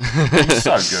yeah, he's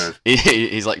so good.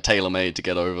 He's tailor-made to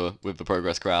get over with the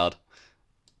Progress crowd.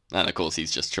 And of course,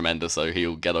 he's just tremendous, so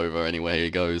he'll get over anywhere he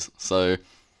goes. So,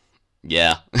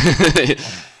 yeah.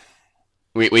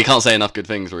 we can't say enough good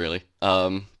things, really.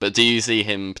 But do you see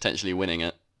him potentially winning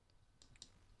it?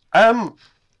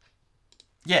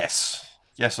 Yes.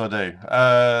 Yes, I do.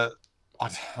 I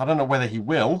don't know whether he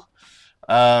will.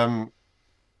 Because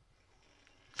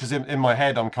in my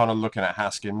head, I'm kind of looking at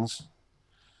Haskins.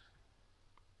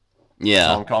 Yeah.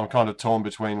 So I'm kind of torn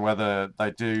between whether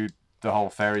they do the whole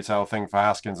fairy tale thing for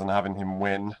Haskins and having him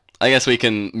win. I guess we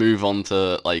can move on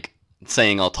to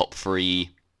saying our top 3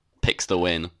 picks to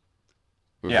win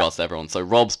with regards to everyone. So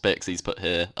Rob's picks he's put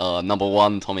here are number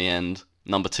 1 Tommy End,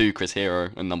 number 2 Chris Hero,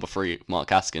 and number 3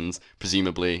 Mark Haskins,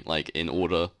 presumably in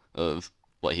order of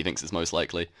what he thinks is most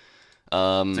likely.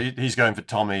 So he's going for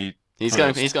Tommy. He's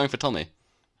going for Tommy.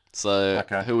 So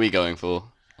Who are we going for?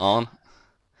 Arn?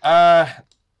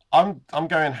 I'm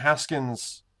going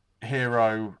Haskins,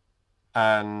 Hero,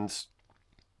 and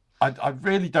I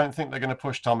really don't think they're going to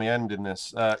push Tommy End in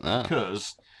this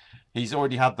because he's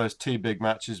already had those 2 big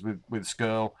matches with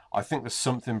Skrull. I think there's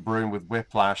something brewing with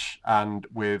Whiplash and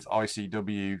with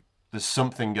ICW. There's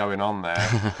something going on there.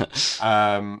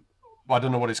 I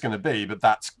don't know what it's going to be, but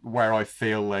that's where I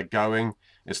feel they're going.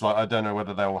 It's like, I don't know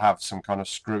whether they'll have some kind of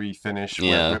screwy finish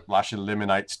where Whiplash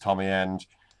eliminates Tommy End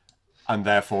and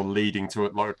therefore leading to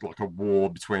it like a war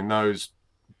between those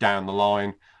down the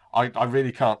line. I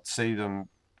really can't see them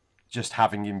just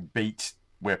having him beat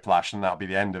Whiplash and that'll be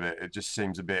the end of it. It just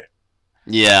seems a bit...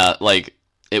 Yeah, like,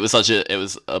 it was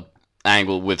a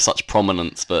angle with such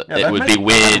prominence, but it would be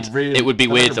weird. It would be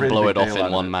weird to blow it off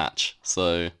in one match.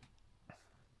 So,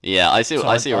 yeah, I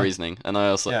see your reasoning, and I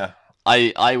also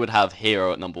I would have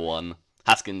Hero at number 1,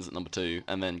 Haskins at number 2,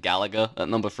 and then Gallagher at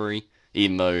number 3.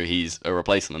 Even though he's a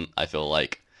replacement, I feel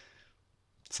like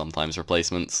sometimes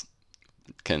replacements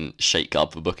can shake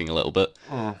up the booking a little bit.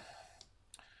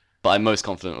 But I'm most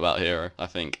confident about Hero. I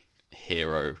think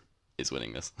Hero is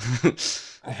winning this.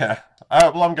 Yeah.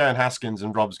 Well, I'm going Haskins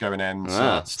and Rob's going End.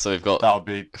 So we've got that'll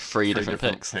be three different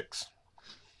picks.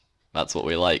 That's what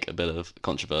we like, a bit of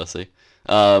controversy.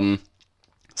 So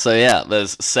yeah,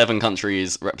 there's 7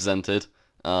 countries represented.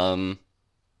 So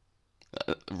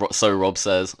Rob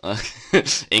says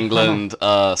England,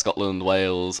 Scotland,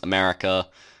 Wales, America,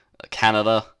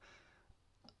 Canada,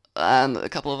 and a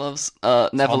couple of others.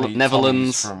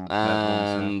 Netherlands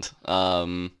and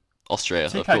Austria,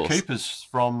 TK of course. Cooper's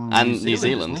from New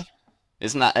Zealand.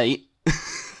 Isn't that 8?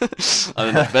 I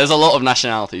mean, there's a lot of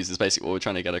nationalities is basically what we're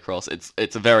trying to get across. It's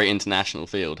a very international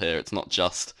field here. It's not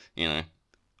just,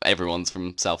 everyone's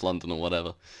from South London or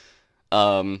whatever.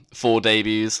 4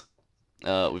 debuts.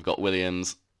 We've got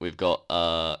Williams, we've got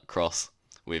Cross,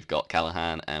 we've got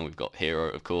Callahan, and we've got Hero,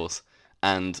 of course.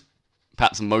 And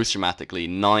perhaps most dramatically,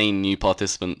 9 new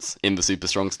participants in the Super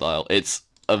Strong style. It's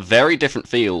a very different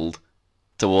field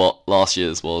to what last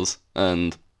year's was.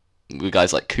 And with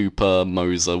guys like Cooper,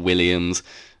 Moser, Williams,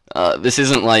 this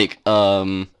isn't like,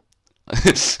 to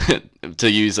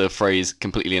use a phrase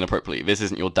completely inappropriately, this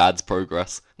isn't your dad's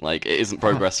progress. Like, it isn't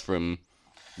progress from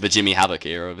the Jimmy Havoc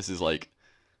era. This is like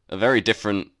a very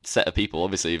different set of people.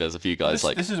 Obviously, there's a few guys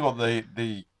this is what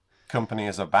the company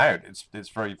is about. It's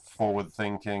very forward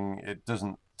thinking. It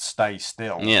doesn't stay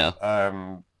still. Yeah.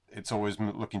 It's always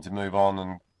looking to move on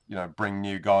and bring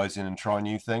new guys in and try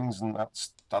new things, and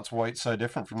that's why it's so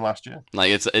different from last year.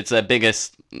 Like it's their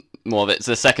biggest, it's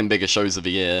their second biggest shows of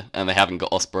the year, and they haven't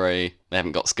got Ospreay, they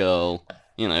haven't got Skrull.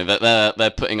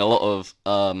 They're putting a lot of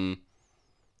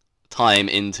time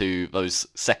into those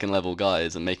second level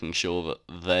guys and making sure that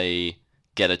they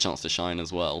get a chance to shine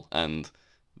as well, and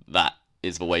that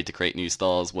is the way to create new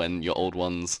stars when your old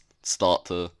ones start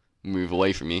to move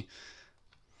away from you.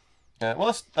 Yeah,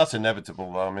 well, that's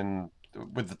inevitable though. I mean,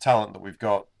 with the talent that we've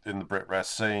got in the Brit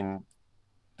Rest scene,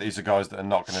 these are guys that are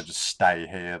not going to just stay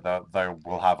here. They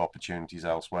will have opportunities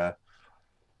elsewhere.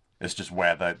 It's just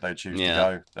where they choose to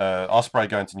go. Ospreay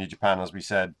going to New Japan, as we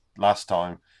said last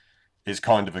time, is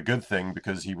kind of a good thing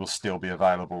because he will still be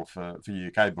available for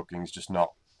UK bookings, just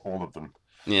not all of them.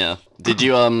 Yeah. Did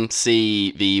you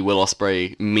see the Will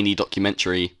Ospreay mini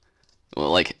documentary,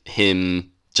 like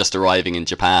him just arriving in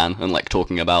Japan and like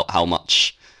talking about how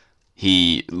much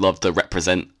he loved to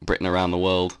represent Britain around the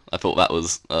world? I thought that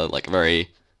was like very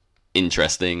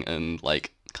interesting and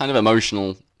like kind of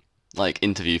emotional like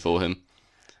interview for him.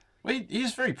 Well,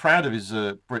 he's very proud of his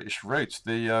British roots.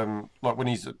 The like when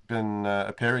he's been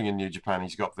appearing in New Japan,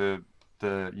 he's got the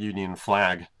Union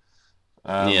flag.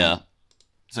 So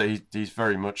he's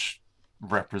very much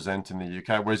representing the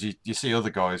UK. Whereas you see other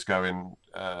guys going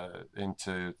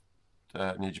into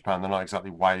New Japan, they're not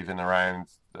exactly waving around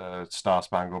Star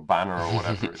Spangled Banner or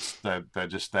whatever. They're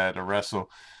just there to wrestle.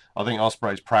 I think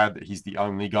Ospreay's proud that he's the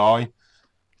only guy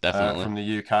definitely from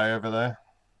the UK over there.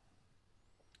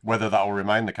 Whether that will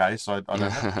remain the case, I don't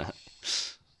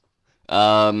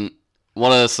know.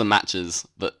 What are some matches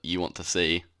that you want to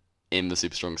see in the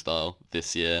Super Strong style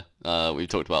this year? We've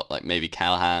talked about like maybe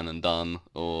Callahan and Dunn,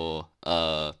 or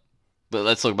but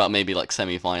let's talk about maybe like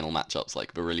semi-final matchups,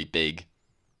 like the really big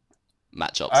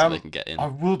matchups that they can get in. I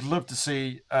would love to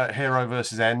see Hero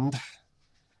versus End.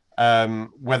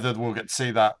 Whether we'll get to see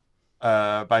that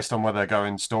based on where they're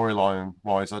going storyline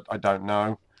wise, I don't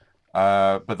know.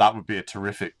 But that would be a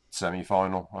terrific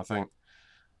semi-final, I think.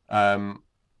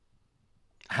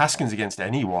 Haskins against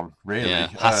anyone, really. Yeah,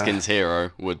 Haskins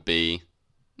Hero would be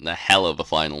a hell of a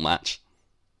final match.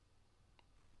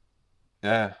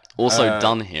 Yeah. Also,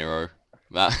 Dunn Hero.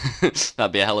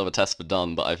 That'd be a hell of a test for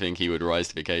Dunn, but I think he would rise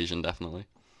to the occasion, definitely.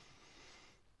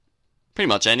 Pretty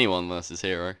much anyone versus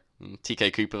Hero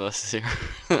TK Cooper versus Hero.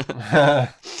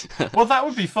 Well, that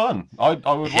would be fun. I would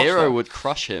watch Hero that. would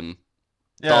crush him.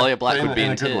 Yeah, Dahlia Black but would be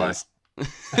in in a good way.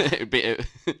 tears.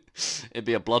 it'd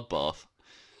be a bloodbath.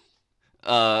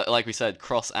 Like we said,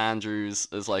 Cross Andrews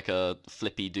as like a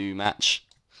flippy do match.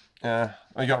 Yeah,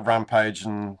 you got Rampage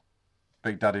and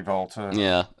Big Daddy Volta.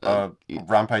 Yeah.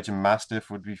 Rampage and Mastiff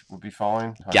would be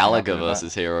fine. Gallagher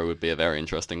versus Hero would be a very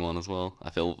interesting one as well.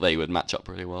 I feel they would match up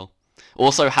really well.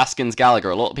 Also, Haskins Gallagher.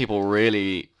 A lot of people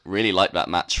really liked that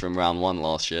match from round 1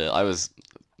 last year. I was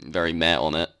very meh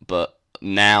on it, but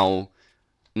now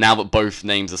that both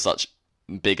names are such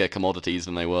bigger commodities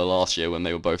than they were last year when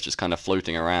they were both just kind of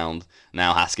floating around,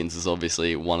 now Haskins is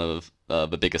obviously one of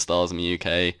the bigger stars in the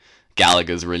UK.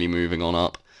 Gallagher's really moving on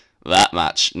up. That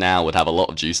match now would have a lot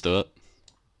of juice to it.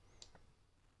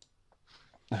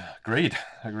 Agreed.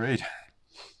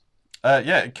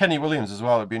 Yeah, Kenny Williams as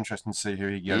well. It'd be interesting to see who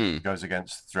he goes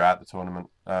against throughout the tournament,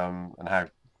 and how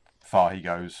far he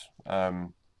goes. Like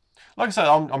I said,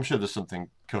 I'm sure there's something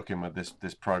cooking with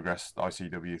this Progress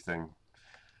ICW thing.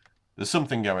 There's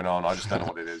something going on. I just don't know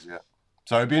what it is yet.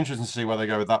 So it'd be interesting to see where they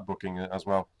go with that booking as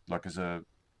well, like as a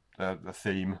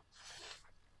theme.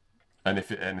 And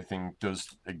if anything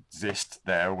does exist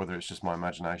there, whether it's just my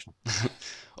imagination.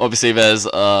 Obviously, there's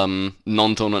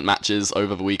non-tournament matches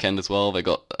over the weekend as well. They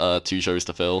got 2 shows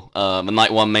to fill. The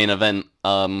night 1 main event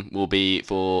will be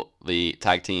for the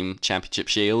Tag Team Championship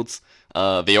Shields.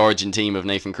 The Origin team of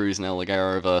Nathan Cruz and El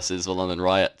Ligero versus the London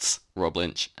Riots, Rob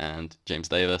Lynch and James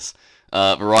Davis.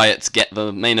 The Riots get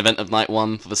the main event of night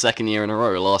 1 for the 2nd year in a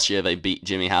row. Last year they beat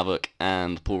Jimmy Havoc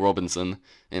and Paul Robinson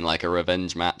in like a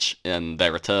revenge match, and they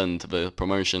returned to the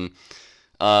promotion.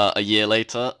 A year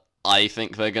later, I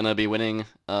think they're going to be winning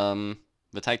the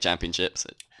tag championships.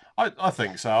 I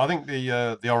think so. I think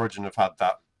the Origin have had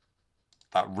that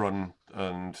run,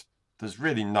 and there's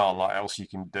really not a lot else you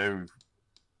can do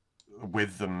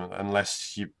with them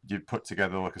unless you put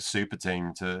together like a super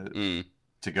team to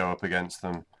go up against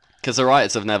them. Because the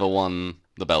Riots have never won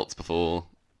the belts before.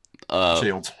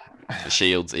 Shields.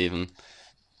 Shields even.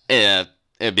 Yeah,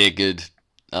 it'd be a good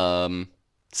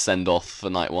send-off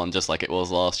for night 1, just like it was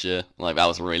last year. Like, that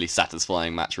was a really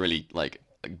satisfying match, really, like,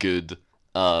 a good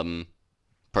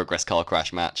Progress car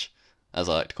crash match, as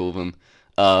I like to call them.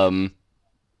 I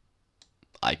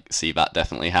see that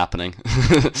definitely happening.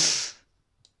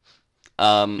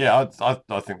 Yeah,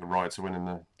 I think the Riots are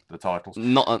winning the titles.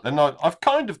 I've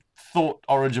kind of thought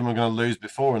Origin were going to lose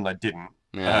before, and they didn't.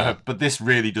 Yeah. But this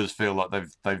really does feel like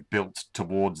they've built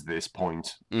towards this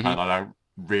point, and I don't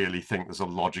really think there's a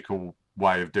logical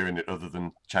way of doing it other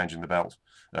than changing the belt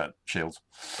shields.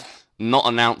 Not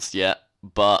announced yet,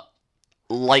 but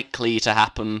likely to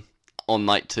happen on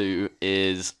night 2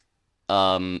 is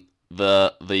the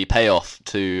payoff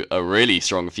to a really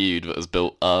strong feud that was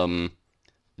built.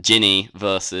 Ginny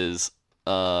versus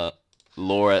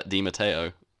Laura Di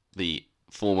Matteo, the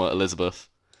former Elizabeth,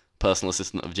 personal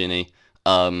assistant of Ginny.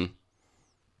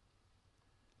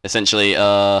 Essentially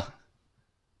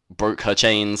broke her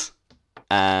chains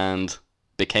and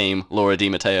became Laura Di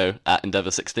Matteo at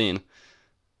Endeavour 16.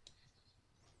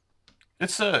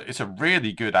 It's a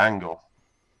really good angle.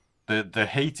 The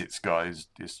heat it's got is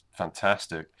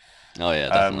fantastic. Oh yeah,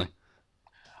 definitely.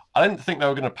 I didn't think they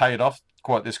were going to pay it off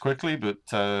quite this quickly, but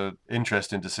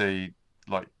interesting to see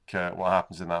what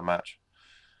happens in that match.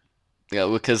 Yeah,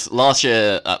 because last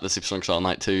year at the Super Strong Style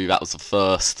Night 2, that was the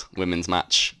first women's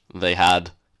match they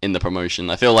had in the promotion.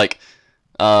 I feel like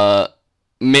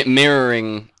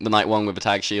mirroring the Night 1 with the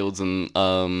Tag Shields and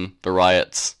the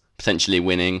Riots potentially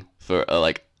winning for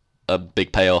a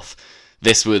big payoff,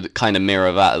 this would kind of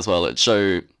mirror that as well. It'd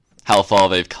show how far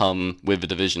they've come with the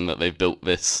division, that they've built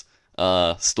this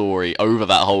story over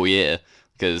that whole year.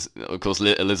 Because, of course,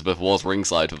 Elizabeth was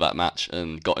ringside for that match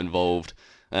and got involved.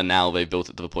 And now they've built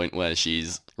it to the point where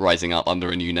she's rising up under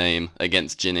a new name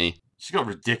against Ginny. She's got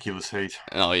ridiculous heat.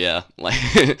 Oh, yeah. Like,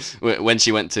 when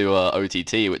she went to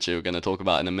OTT, which we're going to talk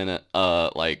about in a minute,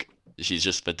 she's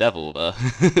just the devil there.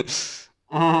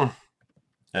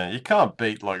 Yeah, you can't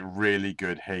beat, really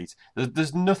good heat.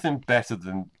 There's nothing better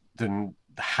than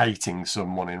hating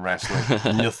someone in wrestling.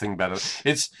 Nothing better.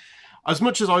 It's, as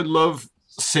much as I love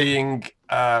seeing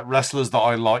wrestlers that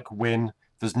I like win,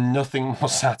 there's nothing more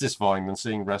satisfying than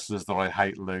seeing wrestlers that I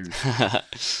hate lose.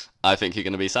 I think you're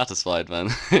going to be satisfied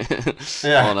then.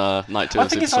 Yeah. On night 2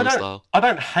 of Super Strong Style. I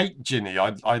don't hate Ginny.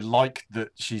 I like that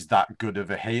she's that good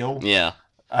of a heel. Yeah.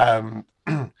 I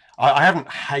haven't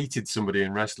hated somebody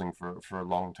in wrestling for a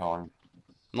long time.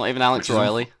 Not even Alex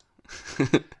Riley.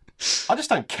 I just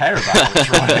don't care about Alex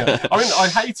Riley. I mean, I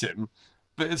hate him,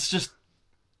 but it's just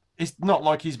it's not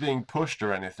like he's being pushed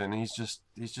or anything. He's just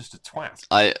a twat.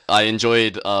 I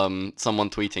enjoyed someone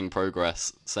tweeting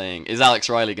progress saying, "Is Alex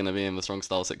Riley going to be in the Strong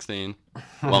Style 16?"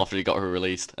 well, after he got her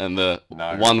released, and the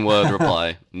No. one word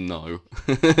reply, "No."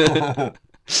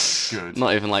 Good.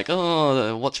 Not even like,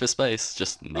 "Oh, watch for space."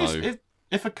 Just no.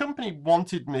 If a company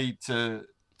wanted me to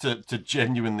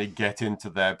genuinely get into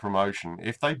their promotion,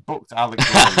 if they booked Alex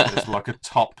Riley as like a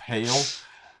top heel,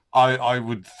 I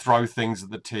would throw things at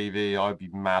the TV. I'd be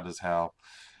mad as hell.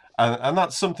 And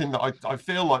that's something that I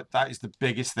feel like that is the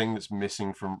biggest thing that's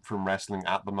missing from wrestling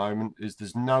at the moment, is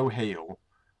there's no heel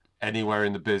anywhere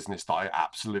in the business that I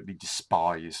absolutely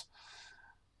despise.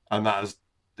 And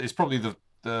it's probably the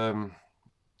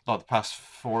like the past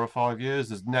 4 or 5 years.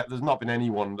 There's not been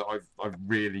anyone that I've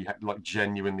really like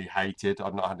genuinely hated.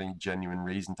 I've not had any genuine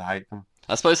reason to hate them.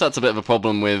 I suppose that's a bit of a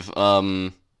problem with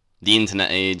the internet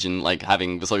age and like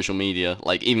having the social media.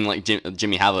 Like even like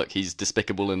Jimmy Havoc, he's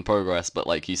despicable in progress, but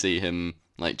like you see him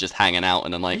like just hanging out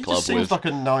in a nightclub He just seems with like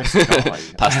a nice guy.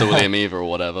 Pastor William Eva or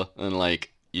whatever, and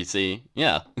like you see,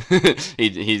 yeah,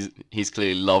 he's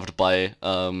clearly loved by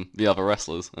the other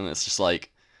wrestlers, and it's just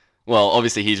like, well,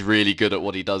 obviously he's really good at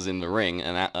what he does in the ring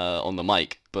and on the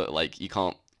mic, but like you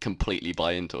can't completely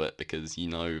buy into it because you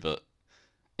know that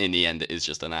in the end it is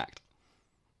just an act.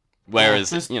 Whereas,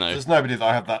 there's nobody that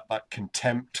I have that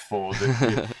contempt for.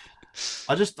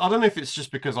 I don't know if it's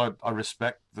just because I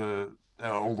respect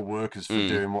all the workers for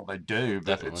doing what they do, but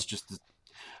Definitely. it's just.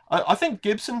 I think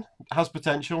Gibson has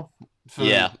potential for,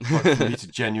 Yeah. for me to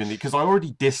genuinely, because I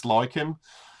already dislike him.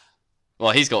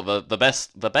 Well, he's got the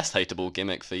best hateable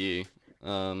gimmick for you,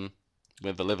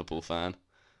 with the Liverpool fan.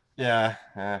 Yeah.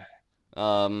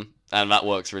 And that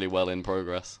works really well in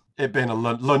progress. It being a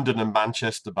London and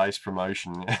Manchester based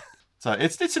promotion. So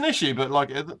it's an issue, but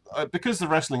like because the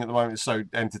wrestling at the moment is so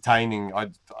entertaining,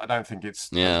 I don't think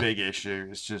it's a big issue.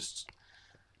 It's just,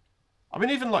 I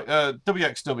mean, even like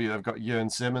WXW, they've got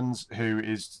Ewan Simmons, who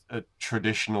is a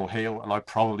traditional heel, and I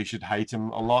probably should hate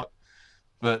him a lot,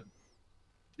 but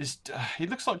he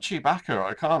looks like Chewbacca.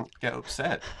 I can't get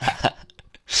upset.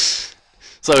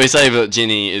 So we say that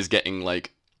Ginny is getting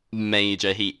like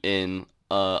major heat in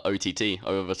OTT,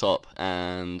 Over the Top,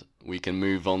 and we can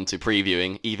move on to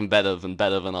previewing even better than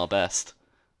our best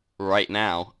right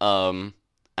now.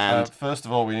 And first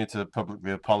of all, we need to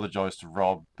publicly apologise to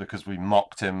Rob because we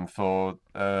mocked him for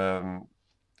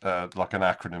like an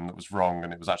acronym that was wrong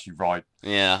and it was actually right.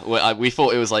 yeah, we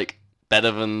thought it was like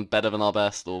better than our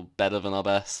best or better than our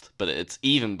best, but it's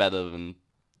even better than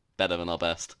our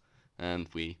best, and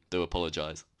we do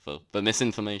apologise for the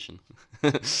misinformation.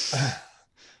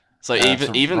 So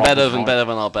even better than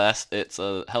our best, it's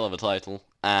a hell of a title,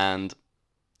 and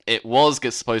it was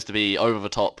supposed to be Over the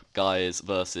Top guys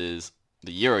versus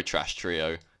the Eurotrash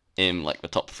trio in like the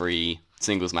top 3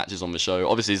 singles matches on the show.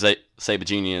 Obviously, Sabre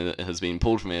Jr. has been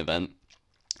pulled from the event.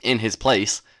 In his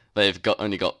place, they've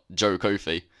only got Joe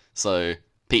Kofi. So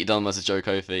Pete Dunne versus Joe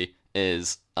Kofi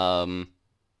is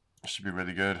should be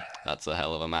really good. That's a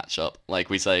hell of a matchup. Like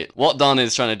we say, what Dunne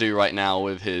is trying to do right now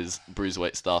with his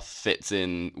bruiserweight stuff fits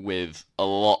in with a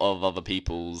lot of other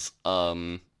people's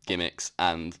gimmicks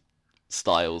and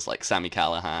styles, like Sami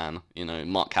Callihan,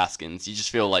 Mark Haskins. You just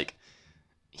feel like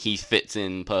he fits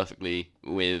in perfectly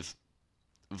with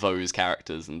those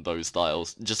characters and those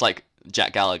styles. Just like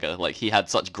Jack Gallagher, like he had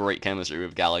such great chemistry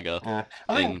with Gallagher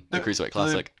in the Cruiserweight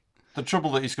Classic. The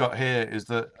trouble that he's got here is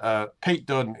that Pete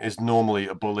Dunne is normally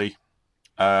a bully.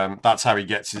 That's how he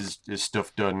gets his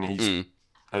stuff done. He's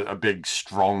a big,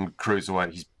 strong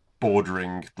cruiserweight. He's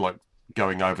bordering like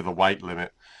going over the weight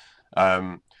limit.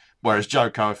 Whereas Joe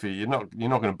Kofi, you're not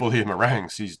going to bully him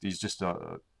around. He's just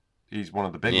he's one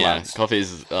of the big lads.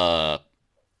 Kofi's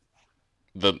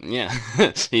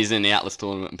he's in the Atlas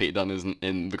tournament and Pete Dunne is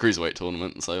in the Cruiserweight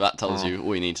tournament. So that tells you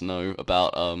all you need to know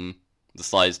about the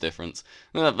size difference.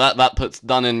 That puts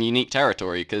Dunne in unique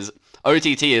territory because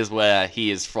OTT is where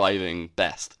he is thriving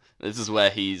best. This is where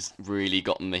he's really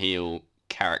gotten the heel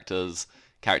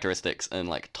characteristics and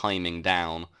like timing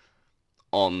down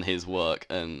on his work,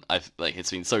 and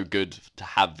it's been so good to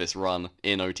have this run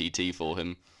in OTT for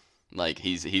him. Like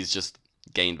he's just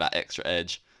gained that extra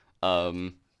edge.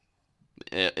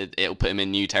 It'll put him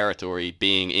in new territory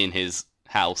being in his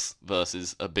house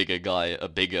versus a bigger guy, a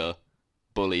bigger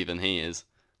bully than he is.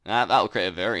 That'll create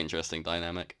a very interesting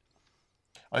dynamic.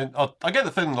 I get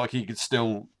the feeling like he could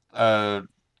still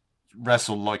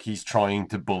wrestle like he's trying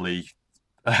to bully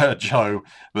Joe,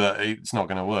 but it's not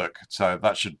going to work. So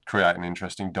that should create an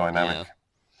interesting dynamic.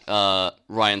 Yeah.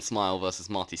 Ryan Smile versus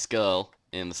Marty Scurll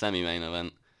in the semi-main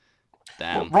event.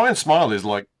 Damn. Well, Ryan Smile is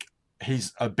like,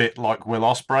 he's a bit like Will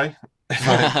Ospreay.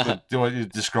 You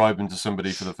describe him to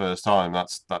somebody for the first time,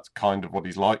 that's kind of what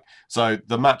he's like. So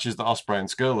the matches that Ospreay and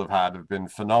Skull have been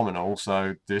phenomenal.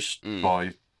 So this,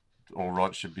 by all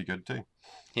rights, should be good too.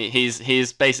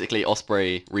 He's basically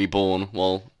Ospreay reborn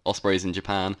while Ospreay's in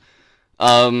Japan.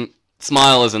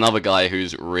 Smile is another guy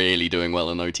who's really doing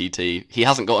well in OTT. He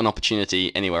hasn't got an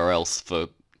opportunity anywhere else for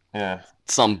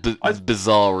some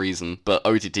bizarre reason, but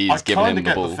OTT's given him the ball. I kind of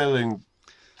get the feeling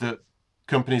that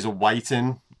companies are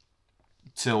waiting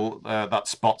till that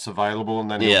spot's available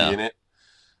and then he'll be in it.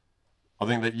 I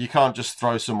think that you can't just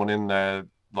throw someone in there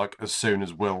like as soon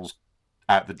as Will's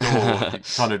out the door. You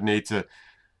kind of need to.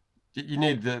 You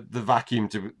need the vacuum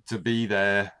to be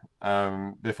there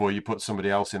before you put somebody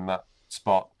else in that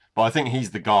spot. But I think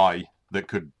he's the guy that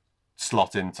could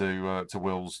slot into to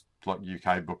Will's like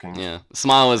UK bookings. Yeah,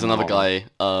 Smile is another guy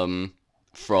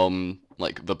from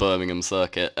like the Birmingham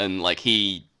circuit, and like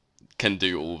he can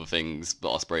do all the things that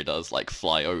Ospreay does, like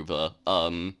fly over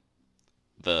the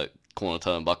corner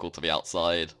turnbuckle to the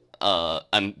outside,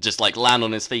 and just like land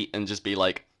on his feet and just be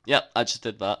like, "Yep, I just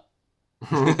did that."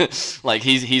 Like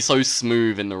he's so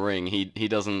smooth in the ring. He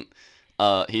doesn't.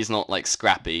 He's not like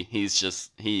scrappy.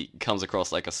 He comes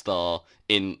across like a star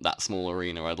in that small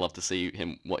arena. I'd love to see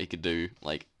him what he could do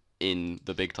like in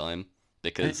the big time,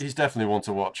 because he's definitely one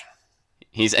to watch.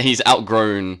 He's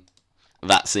outgrown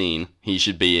that scene. He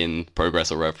should be in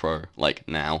Progress or Rev Pro like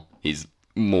now. He's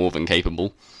more than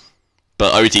capable.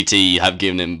 But OTT have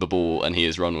given him the ball and he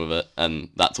has run with it, and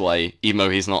that's why even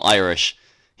though he's not Irish,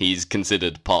 he's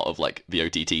considered part of like the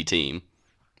OTT team,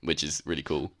 which is really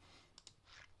cool.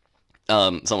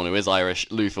 Someone who is Irish,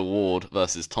 Luther Ward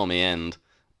versus Tommy End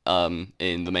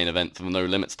in the main event for the No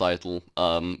Limits title,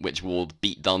 which Ward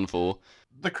beat Dunn.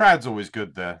 The crowd's always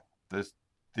good there.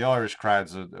 The Irish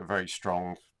crowds are very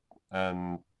strong,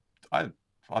 and I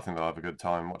think they'll have a good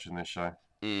time watching this show.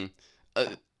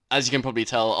 As you can probably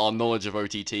tell, our knowledge of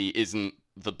OTT isn't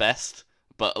the best,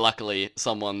 but luckily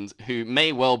someone who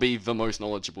may well be the most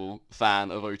knowledgeable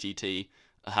fan of OTT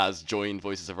has joined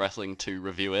Voices of Wrestling to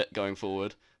review it going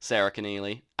forward. Sarah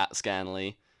Keneally at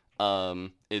Scanley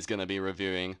is going to be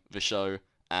reviewing the show,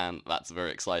 and that's a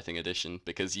very exciting addition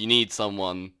because you need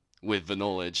someone with the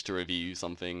knowledge to review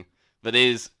something that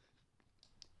is,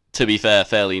 to be fair,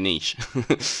 fairly niche.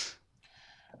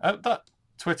 That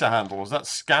Twitter handle, was that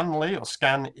Scanley or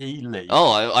Scan-E-Lee?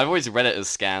 Oh, I've always read it as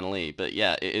Scan-Lee, but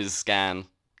yeah, it is Scan,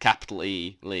 capital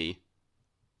E, Lee.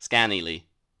 Scan-E-Lee.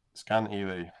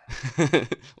 Scan-E-Lee.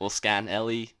 Or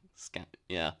Scan-Ellie.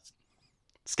 Yeah.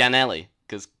 Scanelli,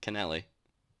 because Canelli.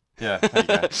 Yeah, there you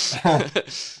go.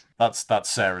 That's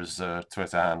Sarah's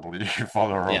Twitter handle. You can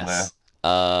follow her on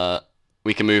there.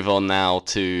 We can move on now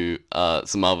to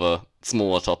some other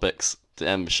smaller topics to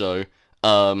end the show.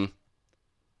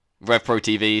 Rev Pro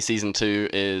TV Season 2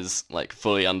 is like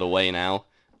fully underway now,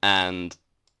 and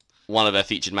one of their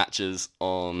featured matches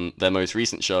on their most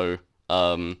recent show,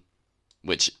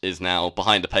 which is now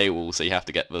behind a paywall, so you have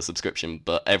to get the subscription,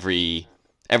 but every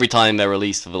time they're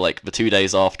released for the 2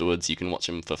 days afterwards, you can watch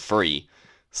them for free.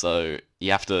 So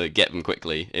you have to get them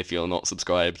quickly if you're not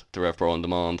subscribed to Rev Pro On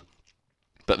Demand.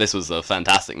 But this was a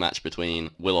fantastic match between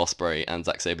Will Ospreay and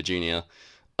Zack Sabre Jr.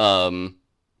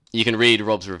 You can read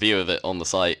Rob's review of it on the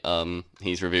site.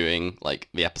 He's reviewing like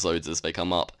the episodes as they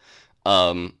come up.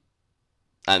 And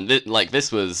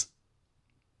this was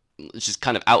just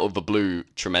kind of out of the blue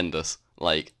tremendous.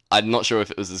 Like, I'm not sure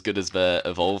if it was as good as their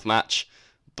Evolve match,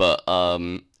 but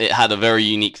it had a very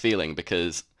unique feeling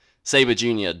because Sabre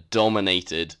Jr.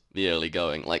 dominated the early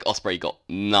going. Like, Ospreay got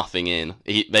nothing in.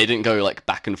 They didn't go like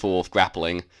back and forth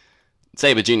grappling.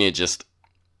 Sabre Jr. just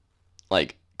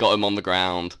like got him on the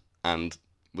ground and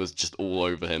was just all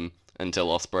over him until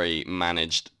Ospreay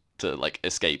managed to like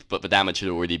escape, but the damage had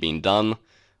already been done.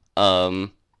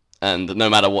 And no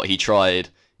matter what he tried,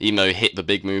 even though he hit the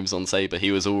big moves on Sabre,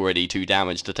 he was already too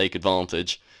damaged to take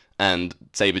advantage. And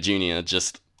Sabre Jr.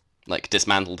 just like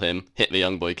dismantled him, hit the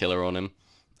Young Boy Killer on him.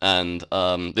 And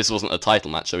this wasn't a title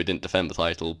match, so he didn't defend the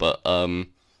title, but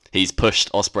he's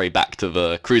pushed Ospreay back to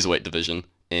the Cruiserweight division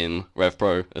in Rev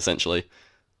Pro, essentially.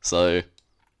 So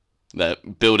they're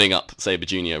building up Sabre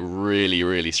Jr. really,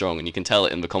 really strong, and you can tell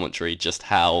it in the commentary just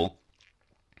how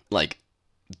like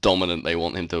dominant they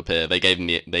want him to appear. They gave him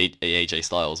the AJ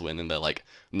Styles win, and they're like,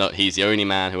 no, he's the only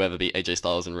man who ever beat AJ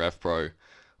Styles in Rev Pro.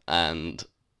 And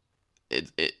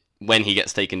it when he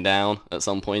gets taken down at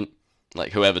some point,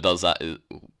 like whoever does that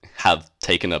have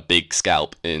taken a big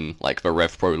scalp in like the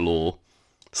Rev Pro lore.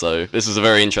 So this was a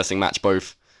very interesting match,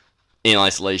 both in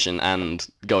isolation and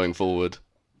going forward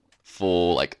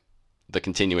for like the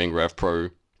continuing Rev Pro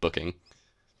booking.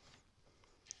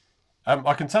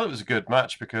 I can tell it was a good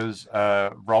match because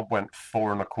Rob went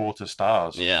 4.25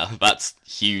 stars. Yeah, that's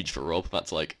huge for Rob.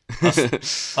 That's like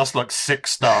That's like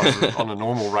 6 stars on a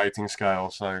normal rating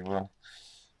scale. So I'm going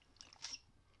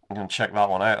to check that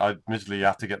one out. I admittedly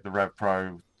have to get the Rev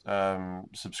Pro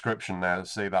subscription now to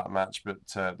see that match, but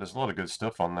there's a lot of good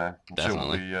stuff on there. I'm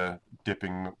Definitely. sure we'll be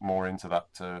dipping more into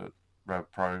that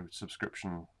Rev Pro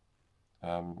subscription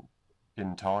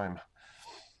in time.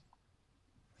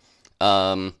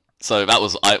 So that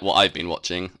was what I've been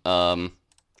watching. And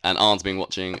Arn's been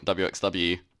watching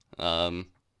WXW.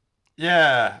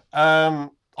 Yeah,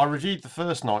 I reviewed the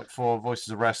first night for Voices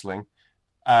of Wrestling,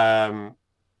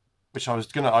 which I was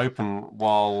going to open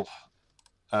while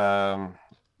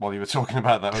you were talking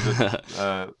about that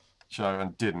other show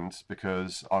and didn't,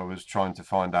 because I was trying to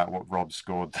find out what Rob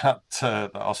scored that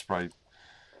Ospreay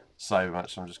save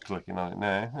match. I'm just clicking on it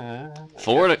now.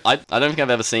 I don't think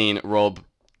I've ever seen Rob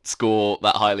score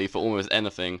that highly for almost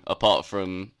anything apart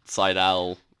from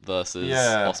Seidel versus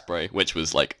Ospreay, which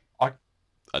was like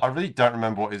I really don't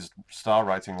remember what his star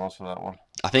rating was for that one.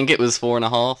 I think it was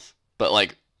 4.5, but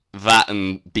like that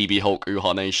and BB Hulk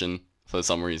Uhaa Nation for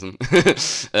some reason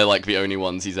they're like the only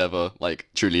ones he's ever like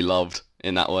truly loved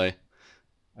in that way.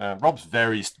 Rob's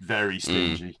very, very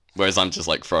stingy. Whereas I'm just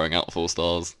like throwing out 4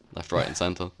 stars left, right, and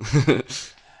centre.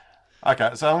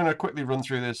 Okay, so I'm going to quickly run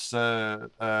through this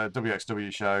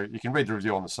WXW show. You can read the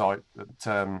review on the site. But,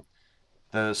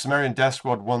 the Sumerian Death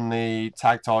Squad won the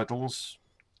tag titles.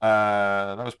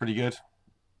 That was pretty good.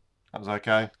 That was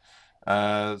okay.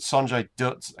 Sanjay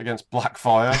Dutt against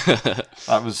Blackfire.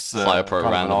 That was Fire Pro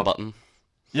random button.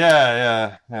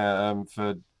 Yeah.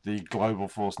 For the Global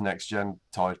Force Next Gen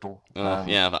title.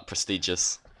 Yeah, that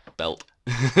prestigious belt.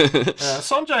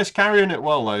 Sanjay's carrying it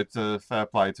well though. Fair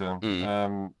play to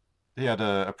him. He had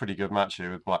a pretty good match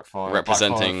here with Blackfire.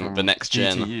 Representing Blackfire the next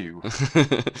gen. GTU.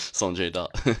 Sanjay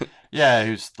Dutt. Yeah,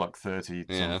 who's like 30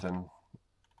 something.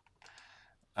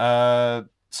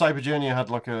 Sabre Jr. had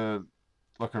like a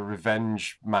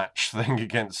revenge match thing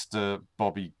against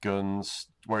Bobby Guns,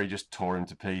 where he just tore him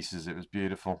to pieces. It was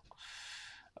beautiful.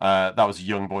 That was a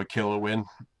Young Boy Killer win.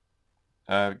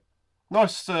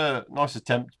 Nice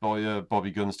attempt by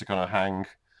Bobby Guns to kind of hang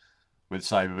with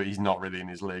Sabre, but he's not really in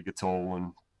his league at all.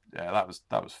 And yeah,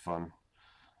 that was fun.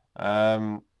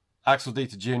 Axel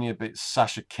Dieter Jr. beat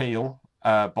Sasha Keel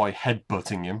by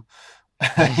headbutting him.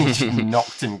 He just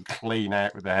knocked him clean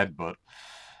out with a headbutt.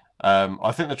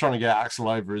 I think they're trying to get Axel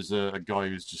over as a guy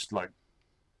who's just like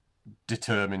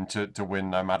determined to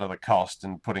win no matter the cost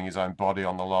and putting his own body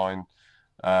on the line.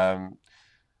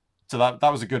 So that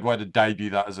was a good way to debut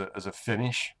that as a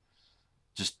finish.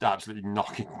 Just absolutely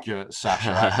knocking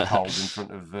Sasha out cold in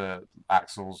front of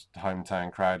Axel's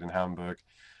hometown crowd in Hamburg.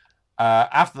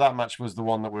 After that match was the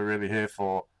one that we're really here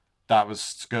for. That was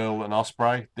Skrull and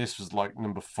Ospreay. This was like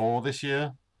number 4 this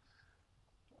year.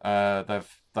 They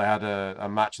had a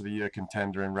match of the year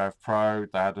contender in Rev Pro.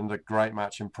 They had another great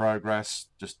match in Progress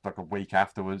just like a week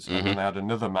afterwards, and then they had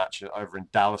another match over in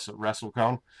Dallas at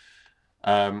WrestleCon.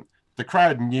 The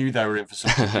crowd knew they were in for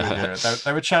something good here.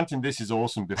 They were chanting "This is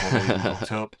awesome" before they even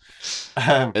looked up.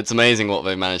 It's amazing what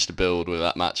they managed to build with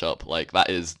that matchup. Like that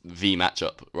is the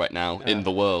matchup right now in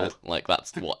the world. Like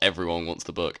that's what everyone wants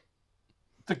to book.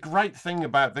 The great thing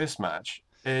about this match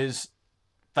is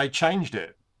they changed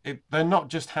it. They're not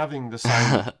just having the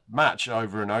same match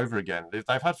over and over again.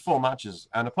 They've had 4 matches,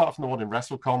 and apart from the one in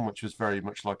WrestleCon, which was very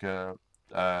much like a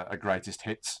greatest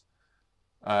hits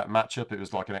matchup, it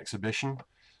was like an exhibition.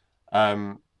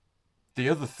 The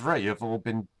other 3 have all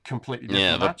been completely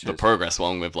different matches. The Progress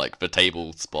one with like the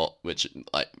table spot, which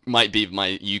like might be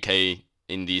my UK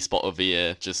indie spot of the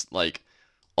year, just like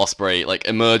Ospreay like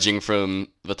emerging from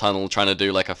the tunnel trying to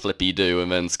do like a flippy do,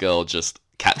 and then Skrull just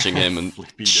catching him and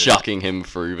chucking him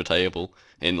through the table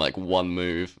in like one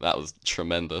move. That was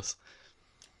tremendous.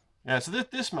 Yeah, so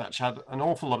this match had an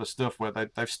awful lot of stuff where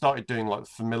they've started doing like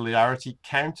familiarity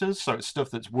counters, so it's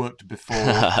stuff that's worked before.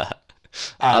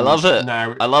 I love it.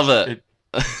 Now I love it.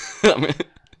 I mean,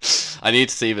 I need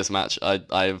to see this match. I've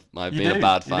been a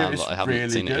bad fan, but I haven't really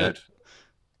seen it yet.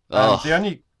 The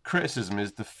only criticism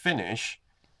is the finish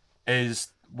is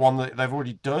one that they've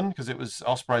already done, because it was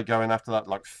Ospreay going after that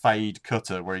like fade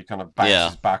cutter where he kind of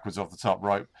bounces backwards off the top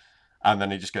rope, and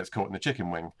then he just gets caught in the chicken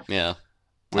wing. Yeah,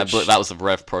 that was the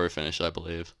Rev Pro finish, I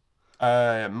believe.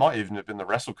 It might even have been the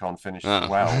WrestleCon finish as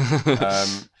well.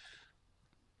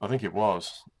 I think it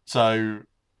was. So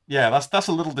yeah, that's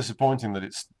a little disappointing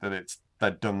that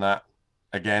they'd done that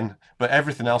again. But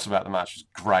everything else about the match was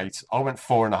great. I went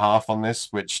 4.5 on this,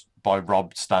 which by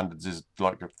Rob standards is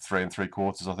like 3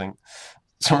 3/4, I think,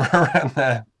 somewhere around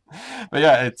there. But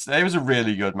yeah, it was a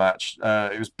really good match.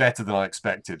 It was better than I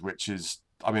expected, which is,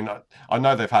 I mean, I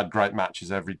know they've had great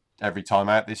matches every time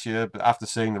out this year, but after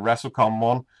seeing the WrestleCon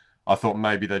one, I thought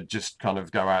maybe they'd just kind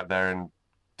of go out there and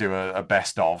do a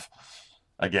best of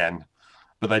again,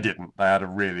 but they didn't. They had a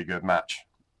really good match.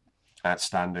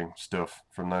 Outstanding stuff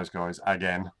from those guys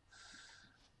again.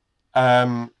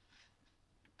 After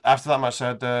that match, I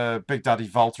had Big Daddy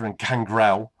Volta and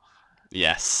Gangrel.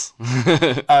 Yes.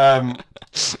 Um,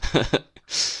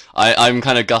 I'm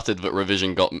kind of gutted that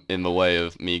Revision got in the way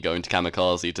of me going to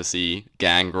Kamikaze to see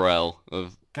Gangrel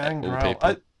of all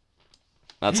people.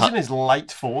 He's in his late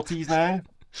 40s now.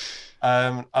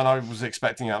 And I was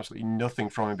expecting absolutely nothing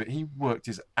from him, but he worked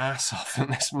his ass off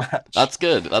in this match. That's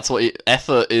good. That's what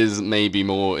effort is maybe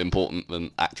more important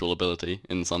than actual ability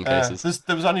in some cases.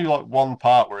 There was only like one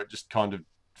part where it just kind of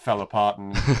fell apart,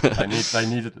 and they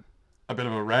needed a bit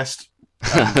of a rest.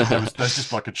 There's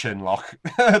just like a chin lock,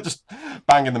 just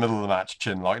bang in the middle of the match,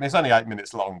 chin lock, and it's only 8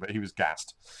 minutes long, but he was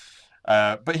gassed.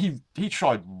 But he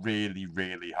tried really,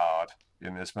 really hard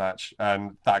in this match,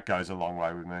 and that goes a long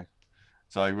way with me.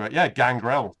 So yeah,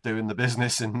 Gangrel doing the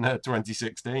business in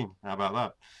 2016. How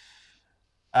about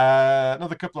that?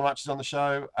 Another couple of matches on the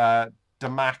show.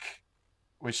 Damak,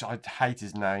 which I hate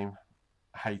his name,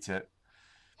 hate it.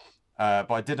 But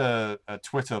I did a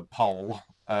Twitter poll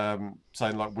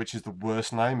saying like, which is the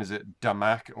worst name? Is it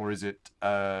Damak or is it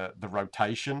the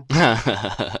Rotation?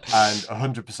 And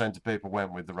 100% of people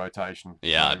went with the Rotation.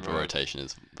 Yeah, So, the Rotation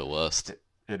is the worst.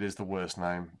 It is the worst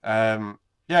name.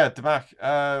 Yeah,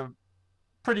 Damak.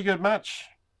 Pretty good match,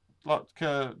 like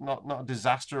not a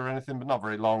disaster or anything, but not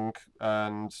very long,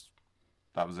 and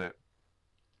that was it.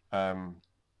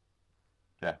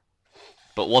 Yeah.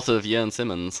 But what of Jörn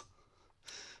Simmons?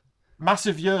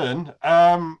 Massive Jörn.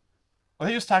 Well,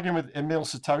 he was tagging with Emil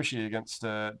Satoshi against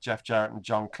Jeff Jarrett and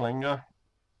John Klinger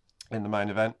in the main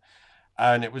event,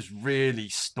 and it was really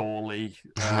stally,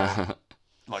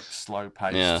 like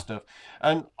slow-paced stuff.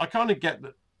 And I kind of get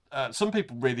that some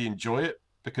people really enjoy it,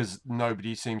 because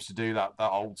nobody seems to do that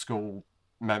old school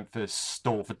Memphis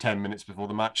stall for 10 minutes before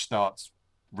the match starts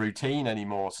routine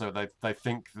anymore. So they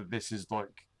think that this is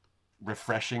like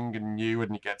refreshing and new,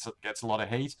 and it gets a lot of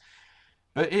heat.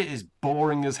 But it is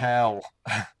boring as hell.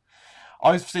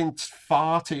 I've seen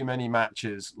far too many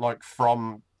matches like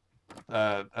from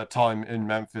a time in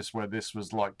Memphis where this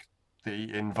was like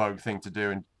the in vogue thing to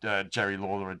do, and Jerry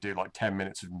Lawler would do like 10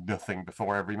 minutes of nothing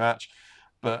before every match.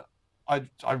 But I'm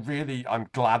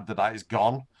glad that is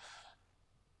gone.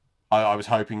 I was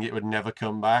hoping it would never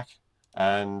come back,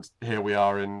 and here we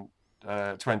are in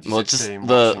 2016.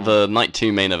 Well, just the night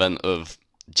 2 main event of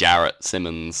Jarrett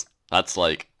Simmons. That's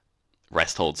like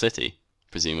Rest Hold City,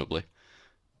 presumably.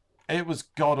 It was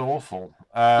god awful.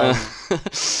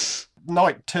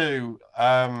 Night two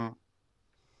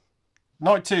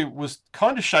was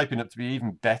kind of shaping up to be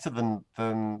even better than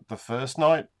the first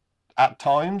night at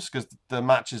times, because the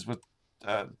matches were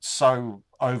so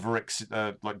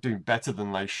like doing better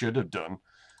than they should have done.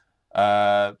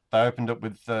 They opened up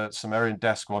with Sumerian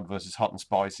Death Squad versus Hot and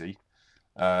Spicy,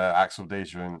 Axel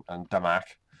Dieter and Damak.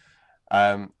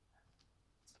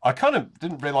 I kind of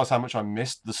didn't realize how much I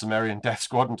missed the Sumerian Death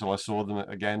Squad until I saw them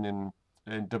again in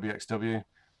WXW.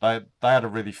 They had a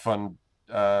really fun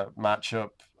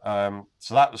matchup,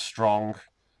 so that was strong.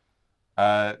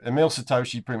 Emil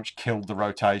Satoshi pretty much killed the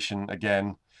Rotation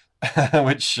again,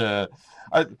 which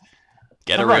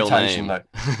Get a real Rotation, name.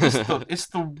 Though, it's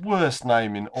the worst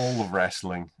name in all of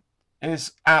wrestling.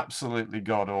 It's absolutely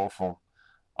god awful.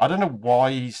 I don't know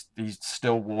why he's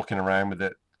still walking around with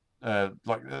it.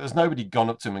 Like, there's nobody gone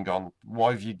up to him and gone,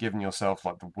 "Why have you given yourself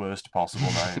like the worst possible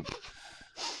name?"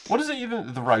 What is it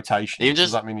even? The Rotation? Even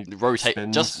Does just that mean he rotate.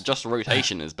 spins? Just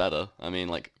rotation is better. I mean,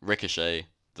 like Ricochet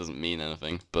doesn't mean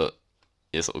anything, but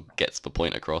it sort of gets the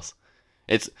point across.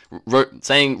 It's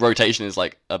saying rotation is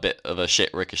like a bit of a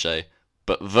shit Ricochet,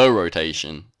 but the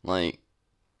Rotation, like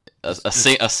a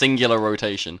singular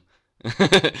rotation.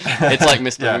 It's like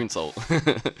Mr. Yeah. Moonsault.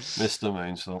 Mr.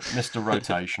 Moonsault, Mr.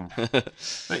 Rotation. But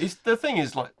the thing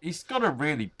is, like, he's got a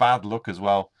really bad look as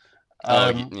well.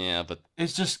 Yeah, but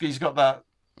It's just he's got that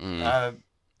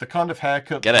the kind of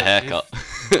haircut. get a that haircut.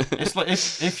 It's like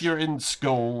if you're in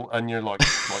school and you're like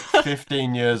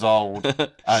 15 years old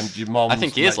and your mom. I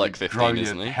think he is like 15, grow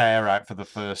isn't your he? hair out for the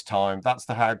first time. That's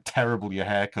how terrible your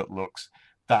haircut looks.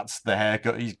 That's the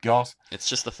haircut he's got. It's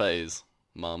just a phase,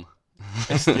 Mum.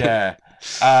 Yeah,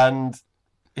 and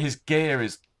his gear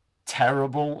is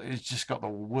terrible. He's just got the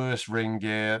worst ring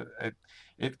gear.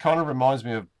 It kind of reminds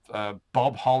me of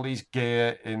Bob Holly's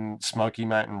gear in Smoky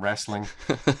Mountain Wrestling,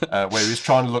 where he was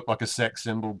trying to look like a sex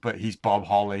symbol, but he's Bob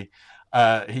Holly.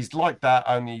 He's like that,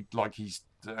 only like he's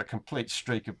a complete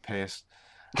streak of piss.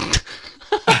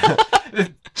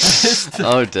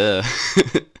 Oh dear.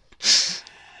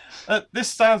 This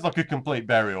sounds like a complete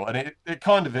burial, and it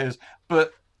kind of is.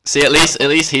 But see, at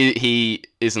least he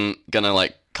isn't gonna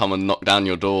like come and knock down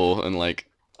your door and like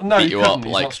beat you up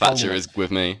like Thatcher is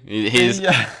with me.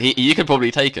 You could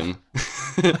probably take him.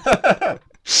 I'm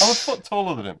a foot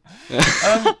taller than him.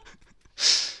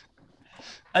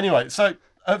 Anyway, so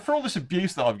for all this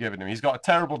abuse that I've given him, he's got a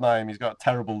terrible name, he's got a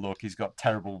terrible look, he's got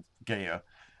terrible gear,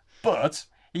 but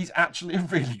he's actually a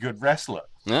really good wrestler.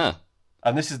 Yeah.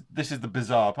 And this is the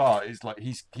bizarre part. Is like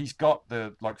he's got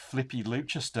the like flippy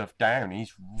lucha stuff down.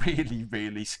 He's really,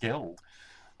 really skilled.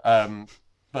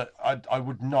 But I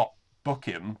would not book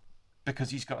him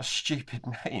because he's got a stupid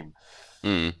name.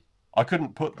 I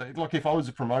couldn't put like if I was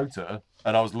a promoter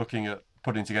and I was looking at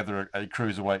putting together a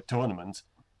cruiserweight tournament,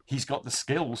 he's got the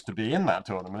skills to be in that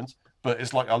tournament. But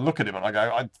it's like I look at him and I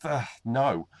go,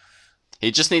 no.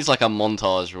 He just needs like a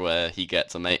montage where he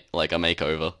gets a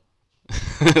makeover.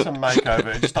 It's a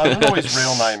makeover. I don't know what his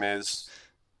real name is.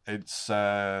 It's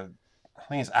I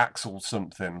think it's Axel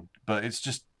something, but it's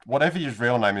just whatever his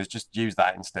real name is. Just use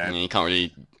that instead. Yeah, you can't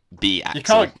really be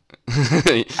Axel. You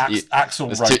can't. Axel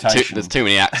rotation. There's too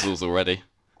many Axels already.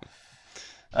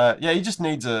 Yeah, he just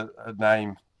needs a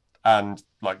name and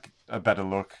like a better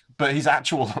look. But his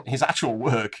actual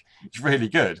work is really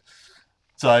good.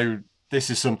 So this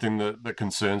is something that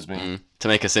concerns me. To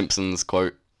make a Simpsons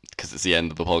quote, because it's the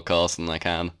end of the podcast and I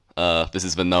can. This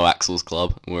is the No Axels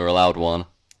Club. We're allowed one.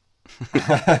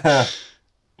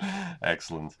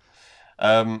 Excellent.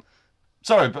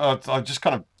 Sorry, but I've just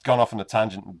kind of gone off on a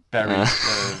tangent and buried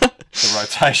the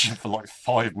rotation for like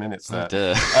 5 minutes there. Oh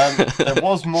dear. There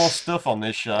was more stuff on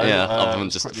this show. Yeah, other than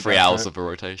just 3 hours of a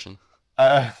rotation.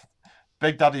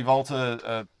 Big Daddy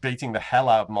Volta beating the hell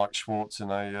out of Mike Schwartz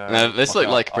in a... this looked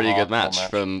like a pretty good match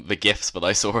from the GIFs that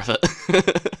I saw of it.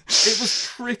 It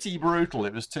was pretty brutal.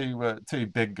 It was two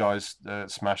big guys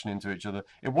smashing into each other.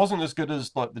 It wasn't as good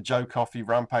as like the Joe Coffey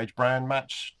Rampage Brown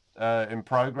match in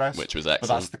progress. Which was excellent. But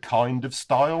that's the kind of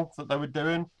style that they were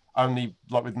doing. Only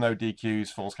like with no DQs,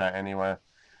 falls count anywhere.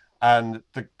 And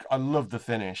I love the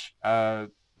finish.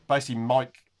 Basically,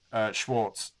 Mike...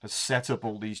 Schwartz has set up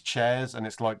all these chairs, and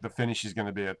it's like the finish is going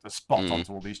to be a spot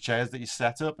onto all these chairs that he's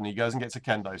set up, and he goes and gets a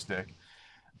kendo stick.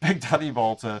 Big Daddy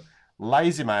Volta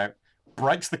lays him out,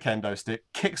 breaks the kendo stick,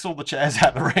 kicks all the chairs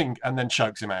out the ring, and then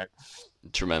chokes him out.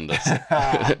 Tremendous.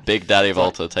 Big Daddy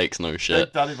Volta takes no shit.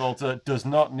 Big Daddy Volta does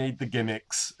not need the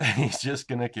gimmicks. He's just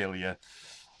going to kill you.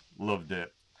 Loved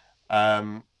it.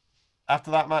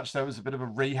 After that match, there was a bit of a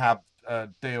rehab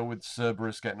deal with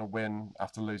Cerberus getting a win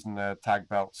after losing their tag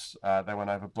belts. They went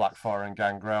over Blackfire and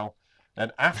Gangrel.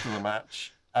 Then after the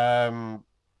match, they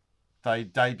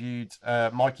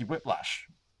debuted Mikey Whiplash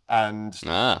and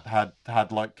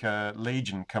had like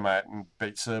Legion come out and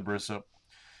beat Cerberus up.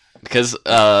 Because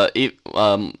Robert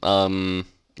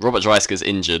Dreiska's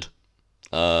injured,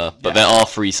 but there are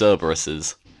 3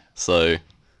 Cerberuses, so...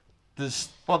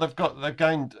 They've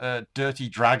gained Dirty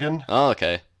Dragon. Oh,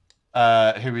 okay.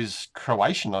 Who is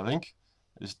Croatian, I think.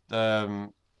 He's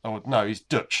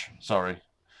Dutch. Sorry.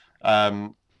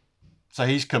 So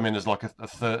he's come in as like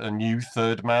a new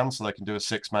third man, so they can do a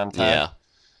 6-man tag.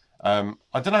 Yeah. I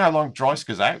don't know how long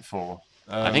Dreiska's out for.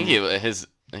 I think he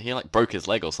like broke his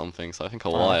leg or something, so I think a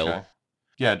while. Okay.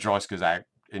 Yeah, Dreiska's out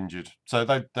injured. So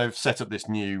they've set up this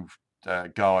new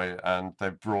guy, and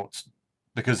they've brought,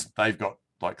 because they've got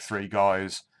like 3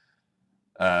 guys.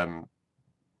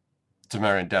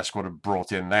 Tamari and Death Squad have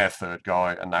brought in their third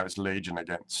guy, and now it's Legion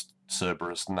against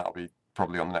Cerberus, and that'll be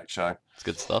probably on the next show. It's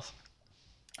good stuff.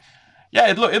 Yeah,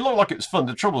 it looked like it was fun.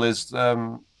 The trouble is,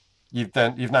 you've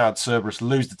now had Cerberus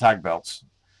lose the tag belts,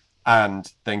 and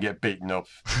then get beaten up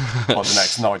on the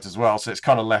next night as well. So it's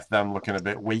kind of left them looking a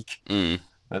bit weak.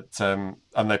 But, and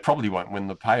they probably won't win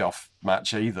the payoff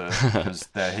match either because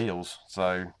they're heels.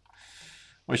 So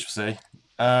we shall see.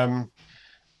 After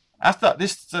that,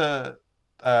 this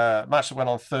match that went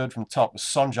on third from top was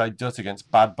Sonjay Dutt against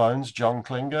Bad Bones, John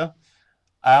Klinger.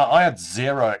 I had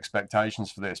 0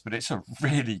 expectations for this, but it's a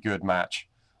really good match,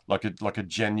 like a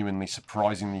genuinely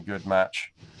surprisingly good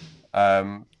match.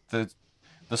 The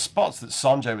spots that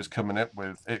Sonjay was coming up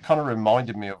with, it kind of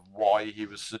reminded me of why he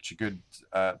was such a good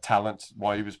talent,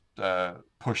 why he was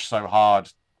pushed so hard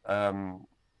in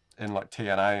like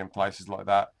TNA and places like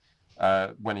that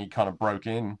when he kind of broke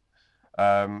in.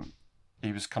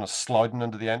 He was kind of sliding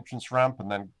under the entrance ramp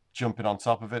and then jumping on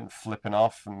top of it and flipping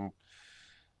off, and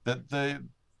the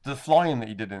flying that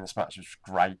he did in this match was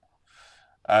great.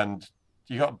 And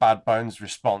you got Bad Bones'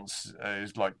 response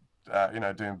is like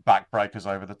doing backbreakers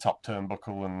over the top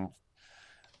turnbuckle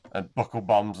and buckle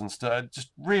bombs and stuff.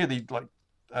 Just really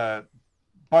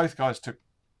both guys took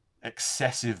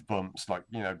excessive bumps,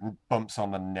 bumps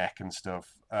on the neck and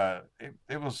stuff.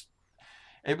 It was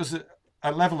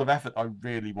a level of effort I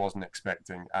really wasn't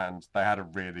expecting, and they had a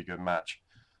really good match.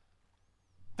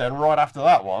 Then right after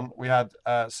that one, we had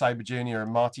Sabre Jr.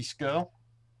 and Marty Scurll.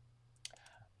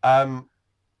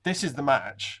 This is the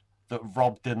match that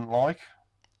Rob didn't like.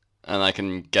 And I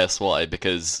can guess why,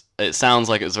 because it sounds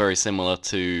like it was very similar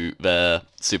to their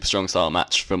Super Strong Style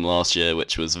match from last year,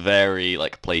 which was very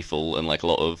playful and a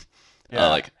lot of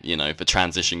the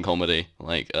transition comedy.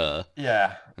 You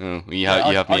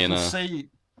have me in a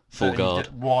full guard.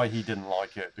 Why he didn't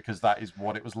like it, because that is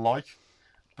what it was like.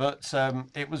 But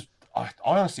it was. I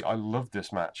honestly loved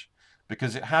this match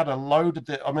because it had a load of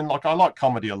I like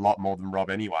comedy a lot more than Rob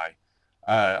anyway.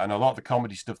 And a lot of the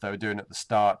comedy stuff they were doing at the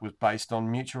start was based on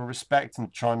mutual respect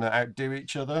and trying to outdo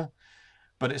each other.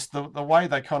 But it's the way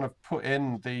they kind of put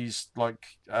in these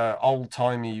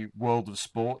old-timey World of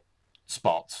Sport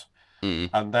spots.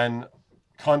 And then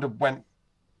kind of went,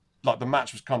 the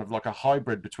match was kind of like a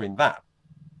hybrid between that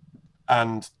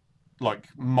and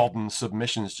modern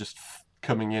submissions just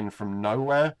coming in from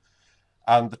nowhere.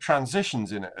 And the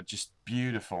transitions in it are just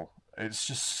beautiful. It's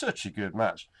just such a good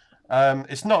match.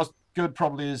 It's not as good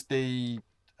probably as the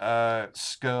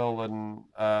Scurll and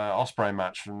Ospreay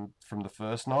match from the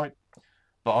first night,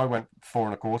 but I went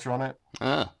 4.25 on it.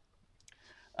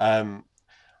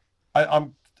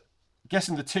 I'm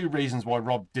guessing the two reasons why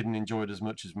Rob didn't enjoy it as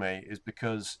much as me is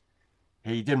because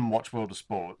he didn't watch World of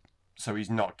Sport, so he's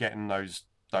not getting those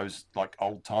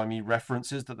old-timey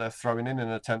references that they're throwing in an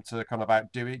attempt to kind of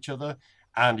outdo each other,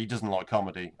 and he doesn't like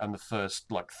comedy, and the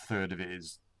first third of it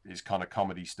is kind of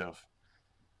comedy stuff.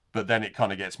 But then it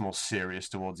kind of gets more serious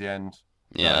towards the end.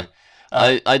 Yeah.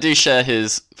 So, I do share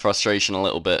his frustration a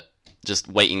little bit, just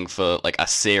waiting for a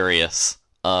serious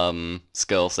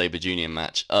Scurll Sabre Jr.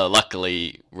 match.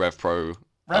 Luckily, Rev Pro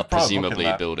are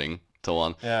presumably building to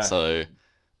one. Yeah. So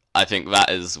I think that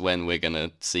is when we're going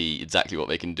to see exactly what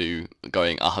they can do,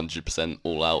 going 100%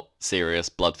 all out, serious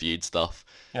blood feud stuff.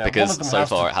 Yeah, because so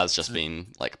far it has just been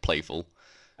playful.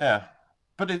 Yeah.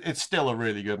 But it's still a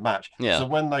really good match. Yeah. So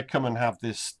when they come and have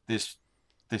this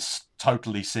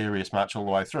totally serious match all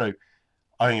the way through,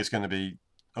 I think it's going to be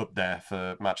up there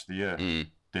for match of the year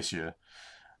this year.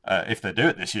 If they do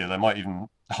it this year, they might even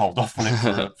hold off on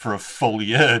it for a full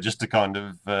year just to kind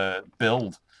of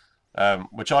build,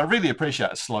 which I really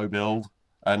appreciate, a slow build.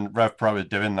 And Rev Pro is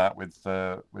doing that with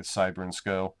Sabre and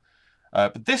Scurll.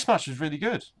 But this match was really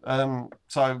good.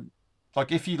 So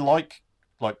if you like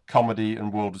comedy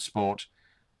and World of Sport,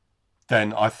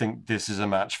 then I think this is a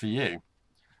match for you.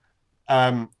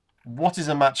 What is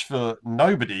a match for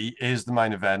nobody is the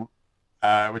main event,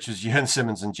 which is Jurn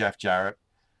Simmons and Jeff Jarrett.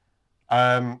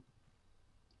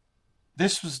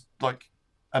 This was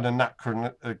an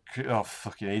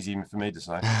easy for me to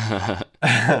say.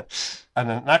 An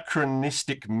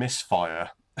anachronistic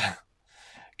misfire.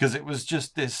 Because it was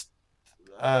just this...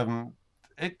 the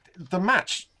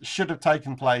match should have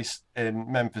taken place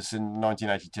in Memphis in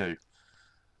 1982.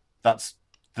 That's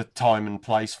the time and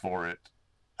place for it.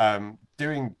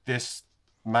 Doing this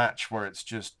match where it's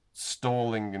just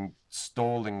stalling and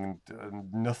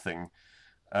nothing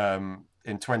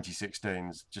in 2016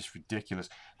 is just ridiculous.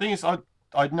 The thing is, I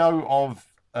know of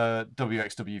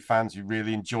WXW fans who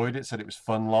really enjoyed it, said it was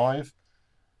fun live,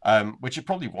 which it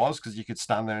probably was, because you could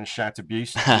stand there and shout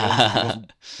abuse.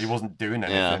 He wasn't doing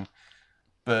anything. Yeah.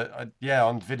 But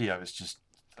on video, it's just.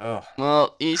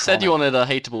 Well, you said you wanted a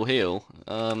hateable heel.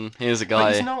 Here's a guy.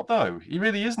 But he's not, though. He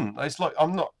really isn't. It's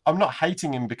I'm not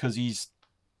hating him because he's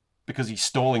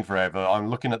stalling forever. I'm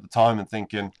looking at the time and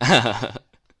thinking,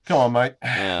 come on, mate.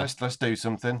 Yeah. Let's do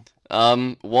something.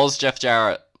 Was Jeff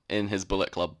Jarrett in his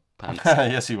Bullet Club pants?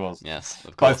 Yes, he was. Yes,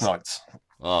 of course. Both nights.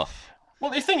 Oh.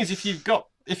 Well, the thing is, if you've got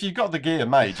the gear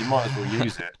made, you might as well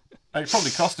use it. It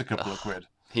probably cost a couple of quid.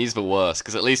 He's the worst,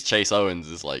 because at least Chase Owens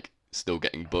is still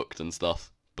getting booked and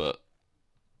stuff. But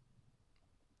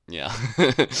yeah,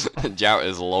 Jarrett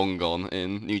is long gone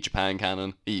in New Japan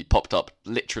canon. He popped up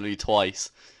literally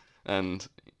twice, and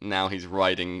now he's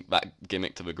riding that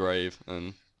gimmick to the grave.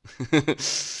 And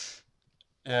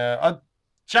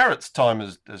Jarrett's time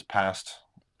has passed.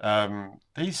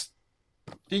 He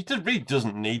really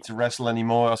doesn't need to wrestle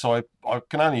anymore. So I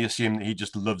can only assume that he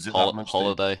just loves it that much.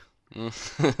 Holiday.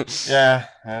 Yeah.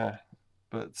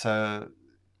 But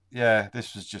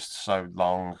this was just so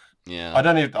long. Yeah. I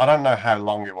don't know how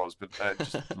long it was, but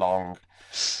just long.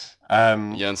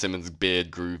 Jurn Simmons'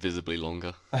 beard grew visibly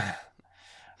longer.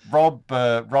 Rob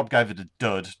gave it a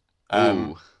dud,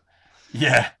 Ooh.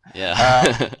 Yeah.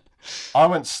 Yeah. I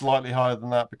went slightly higher than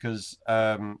that because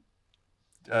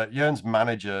Jörn's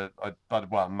manager,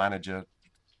 manager,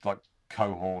 like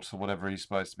cohort or whatever he's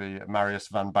supposed to be, Marius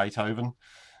van Beethoven.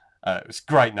 It's a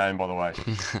great name, by the way.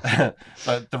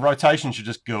 But the rotation should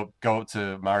just go up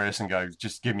to Marius and go,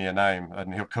 just give me a name,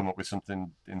 and he'll come up with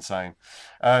something insane.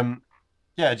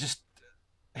 Just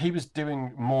he was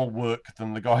doing more work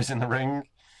than the guys in the ring.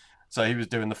 So he was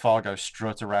doing the Fargo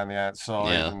strut around the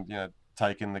outside and,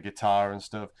 taking the guitar and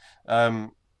stuff.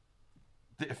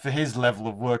 For his level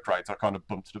of work rate, I kind of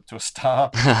bumped it up to a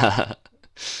star.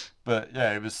 But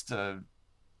yeah, it was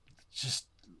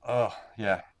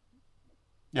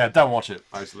yeah, don't watch it,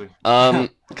 basically.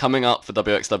 Coming up for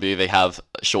WXW, they have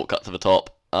Shortcut to the Top,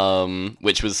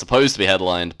 which was supposed to be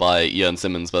headlined by Jörn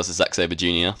Simmons versus Zack Sabre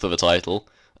Jr. for the title.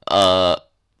 But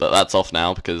that's off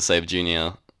now because Sabre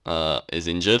Jr. Is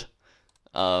injured.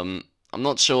 I'm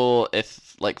not sure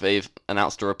if they've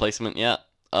announced a replacement yet.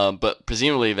 But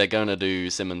presumably they're going to do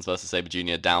Simmons versus Sabre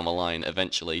Jr. down the line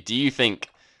eventually. Do you think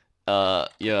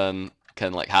Jörn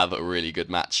can have a really good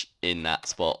match in that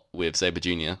spot with Sabre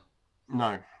Jr.?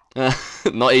 No.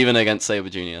 Not even against Sabre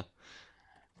Jr.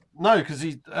 No, because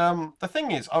the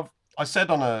thing is, I said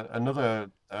on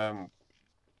another one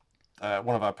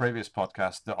of our previous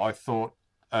podcasts that I thought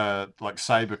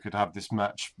Sabre could have this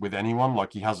match with anyone.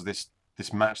 Like he has this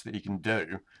match that he can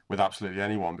do with absolutely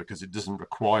anyone because it doesn't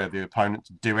require the opponent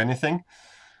to do anything.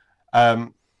 But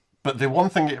the one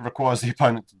thing it requires the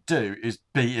opponent to do is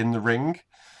be in the ring.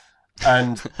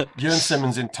 And Jörn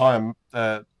Simmons' entire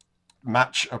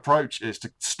match approach is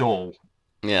to stall.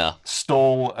 Yeah.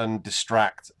 Stall and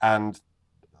distract, and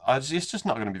it's just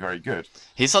not going to be very good.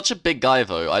 He's such a big guy,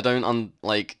 though. I don't,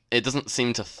 it doesn't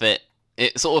seem to fit.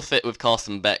 It sort of fit with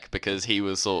Carsten Beck because he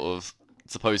was sort of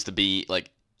supposed to be,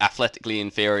 athletically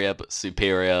inferior but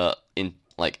superior in,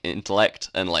 intellect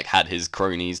and, had his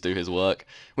cronies do his work.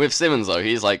 With Simmons, though,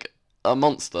 he's, a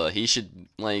monster. He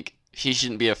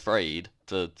shouldn't be afraid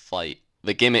to fight.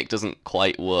 The gimmick doesn't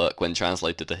quite work when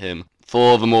translated to him.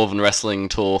 For the More Than Wrestling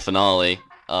Tour finale,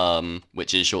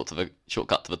 which is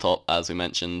Shortcut to the Top, as we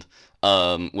mentioned,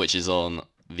 which is on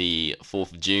the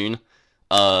 4th of June.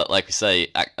 Like we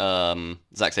say,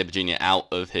 Zack Sabre Jr. out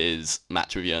of his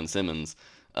match with Jörn Simmons.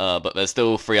 But there's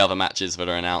still 3 other matches that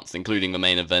are announced, including the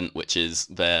main event, which is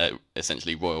their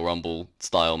essentially Royal Rumble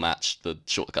style match, the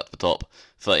Shortcut to the Top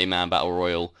 30-man Battle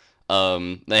Royal.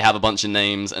 They have a bunch of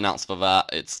names announced for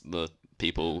that. It's the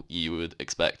people you would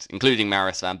expect, including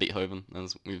Marius van Beethoven,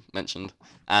 as we've mentioned,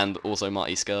 and also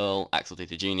Marty Scurll, Axel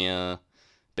Dieter Jr.,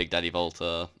 Big Daddy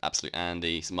Volta, Absolute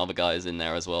Andy, some other guys in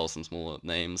there as well, some smaller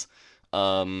names.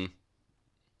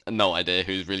 No idea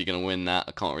who's really going to win that.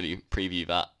 I can't really preview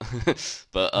that.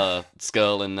 But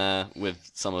Scurll in there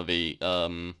with some of the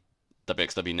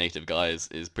WXW native guys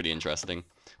is pretty interesting.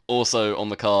 Also on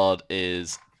the card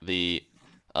is the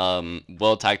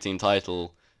World Tag Team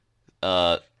title.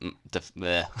 The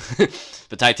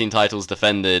tag team titles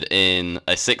defended in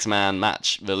a 6-man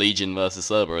match, the Legion versus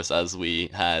Cerberus, as we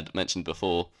had mentioned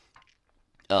before.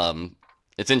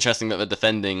 It's interesting that they're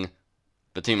defending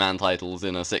the 2-man titles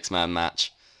in a 6-man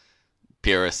match.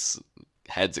 Purists,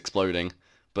 heads exploding.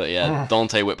 But yeah,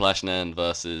 Dante Whiplash Nen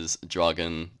versus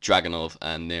Dragunov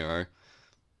and Nero.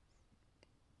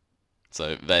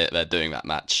 So they're doing that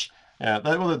match. Yeah,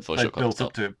 they built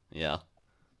up to it. Yeah.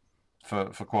 For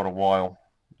quite a while.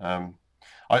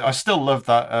 I still love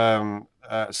that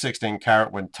 16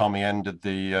 carat when Tommy ended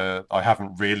the I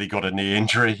haven't really got a knee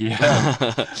injury yet.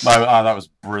 That was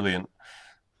brilliant.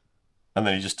 And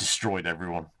then he just destroyed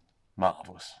everyone.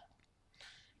 Marvelous.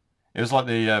 It was like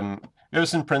the it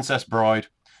was in Princess Bride,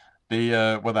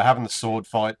 where they're having the sword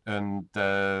fight and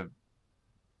Carrie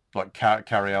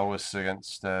Elwes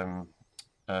against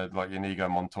Inigo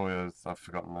Montoya. I've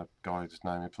forgotten the guy's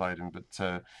name who played him, but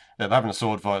they're having a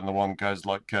sword fight, and the one goes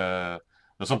there's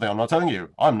something I'm not telling you.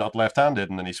 I'm not left-handed,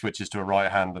 and then he switches to a right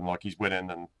hand, and he's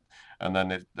winning, and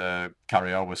then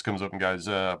Carrie Elwes comes up and goes,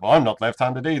 well, I'm not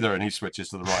left-handed either, and he switches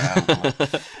to the right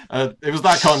hand. It was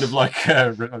that kind of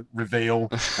reveal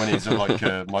when he's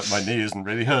my knee isn't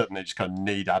really hurting. He just kind of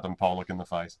kneed Adam Pollock in the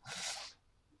face.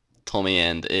 Tommy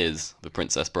End is the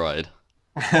Princess Bride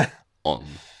on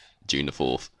June the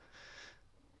 4th.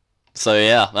 So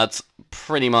yeah, that's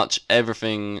pretty much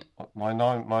everything. My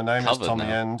name is Tommy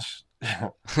End.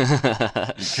 You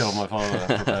killed my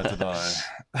father, prepare to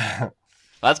die.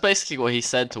 That's basically what he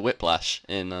said to Whiplash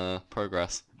in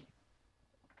Progress.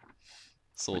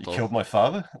 Sort of. Killed my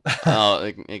father?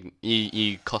 Oh,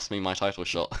 you cost me my title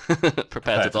shot.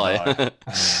 Prepare to die.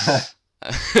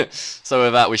 So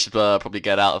with that, we should probably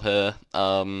get out of here.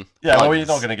 Yeah, well, you're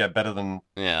not going to get better than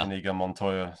Inigo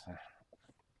Montoya.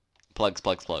 Plugs.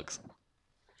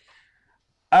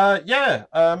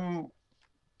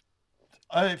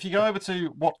 If you go over to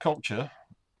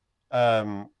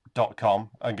whatculture.com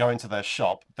and go into their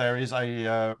shop, there is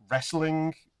a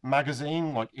wrestling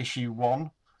magazine, like issue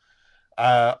 1.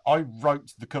 I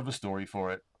wrote the cover story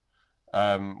for it,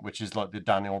 which is like the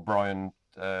Daniel Bryan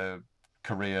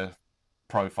career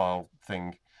profile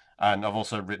thing, and I've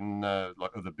also written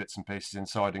like other bits and pieces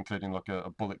inside, including like a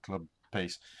Bullet Club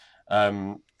piece.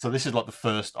 So this is like the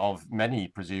first of many,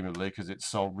 presumably, because it's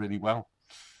sold really well.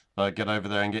 Get over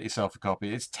there and get yourself a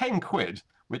copy. It's £10,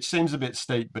 which seems a bit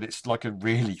steep, but it's like a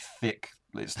really thick.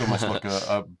 It's almost like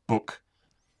a book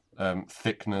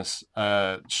thickness.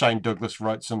 Shane Douglas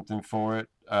wrote something for it.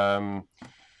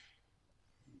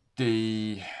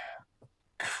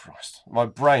 Christ, my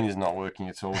brain is not working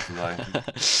at all today.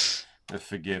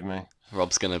 Forgive me.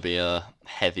 Rob's gonna be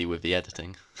heavy with the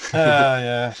editing.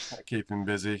 Yeah, keep him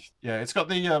busy. Yeah, it's got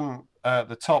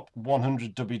the top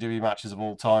 100 WWE matches of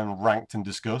all time ranked and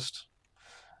discussed.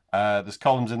 There's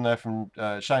columns in there from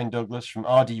Shane Douglas, from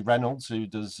R.D. Reynolds, who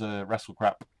does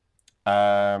WrestleCrap.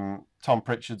 Tom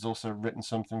Pritchard's also written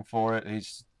something for it.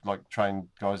 He's like trained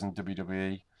guys in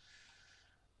WWE.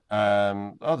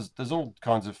 There's all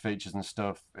kinds of features and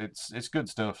stuff. It's good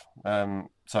stuff.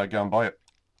 So go and buy it.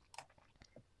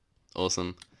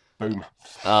 Awesome. Boom.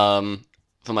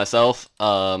 For myself,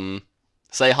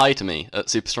 say hi to me at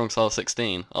Super Strong Style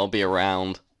 16. I'll be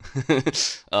around.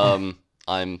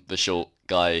 I'm the short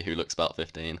guy who looks about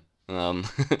 15.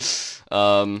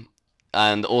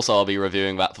 And also I'll be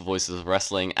reviewing that for Voices of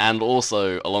Wrestling, and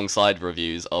also alongside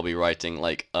reviews I'll be writing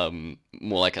like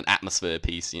more like an atmosphere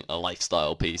piece, a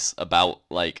lifestyle piece about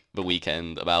like the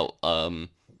weekend, about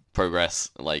Progress,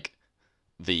 like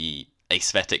the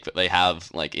aesthetic that they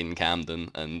have like in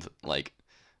Camden, and like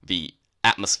the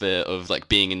atmosphere of like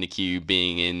being in the queue,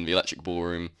 being in the Electric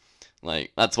Ballroom.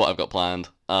 Like that's what I've got planned.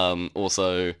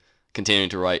 Also continuing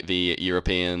to write the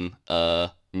European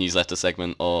newsletter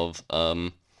segment of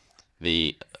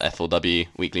the F4W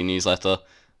weekly newsletter,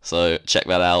 so check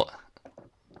that out.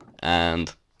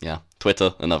 And yeah,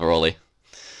 Twitter, another Ollie.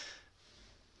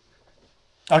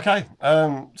 Okay,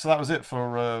 so that was it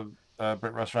for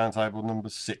Brit Wres Roundtable number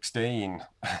 16.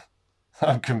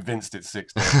 I'm convinced it's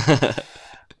 16.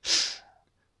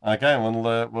 Okay,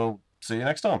 we'll see you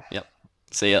next time. Yep.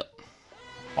 See ya.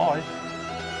 Bye.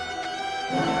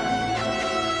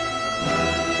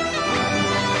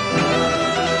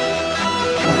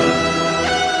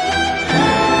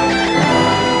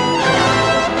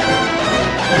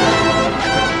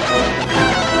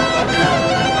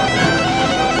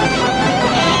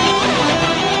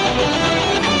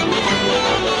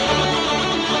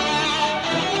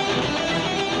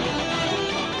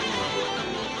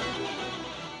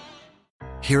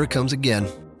 Here it comes again.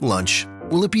 Lunch.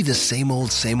 Will it be the same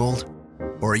old, same old?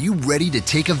 Or are you ready to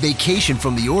take a vacation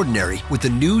from the ordinary with the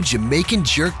new Jamaican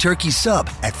Jerk Turkey Sub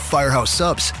at Firehouse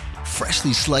Subs?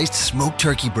 Freshly sliced smoked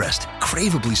turkey breast,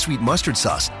 craveably sweet mustard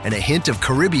sauce, and a hint of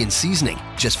Caribbean seasoning.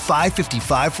 Just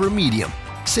 $5.55 for a medium.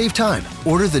 Save time.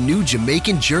 Order the new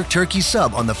Jamaican Jerk Turkey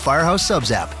Sub on the Firehouse Subs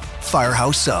app.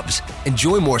 Firehouse Subs.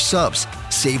 Enjoy more subs.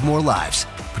 Save more lives.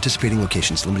 Participating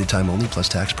locations. Limited time only, plus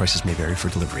tax. Prices may vary for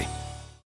delivery.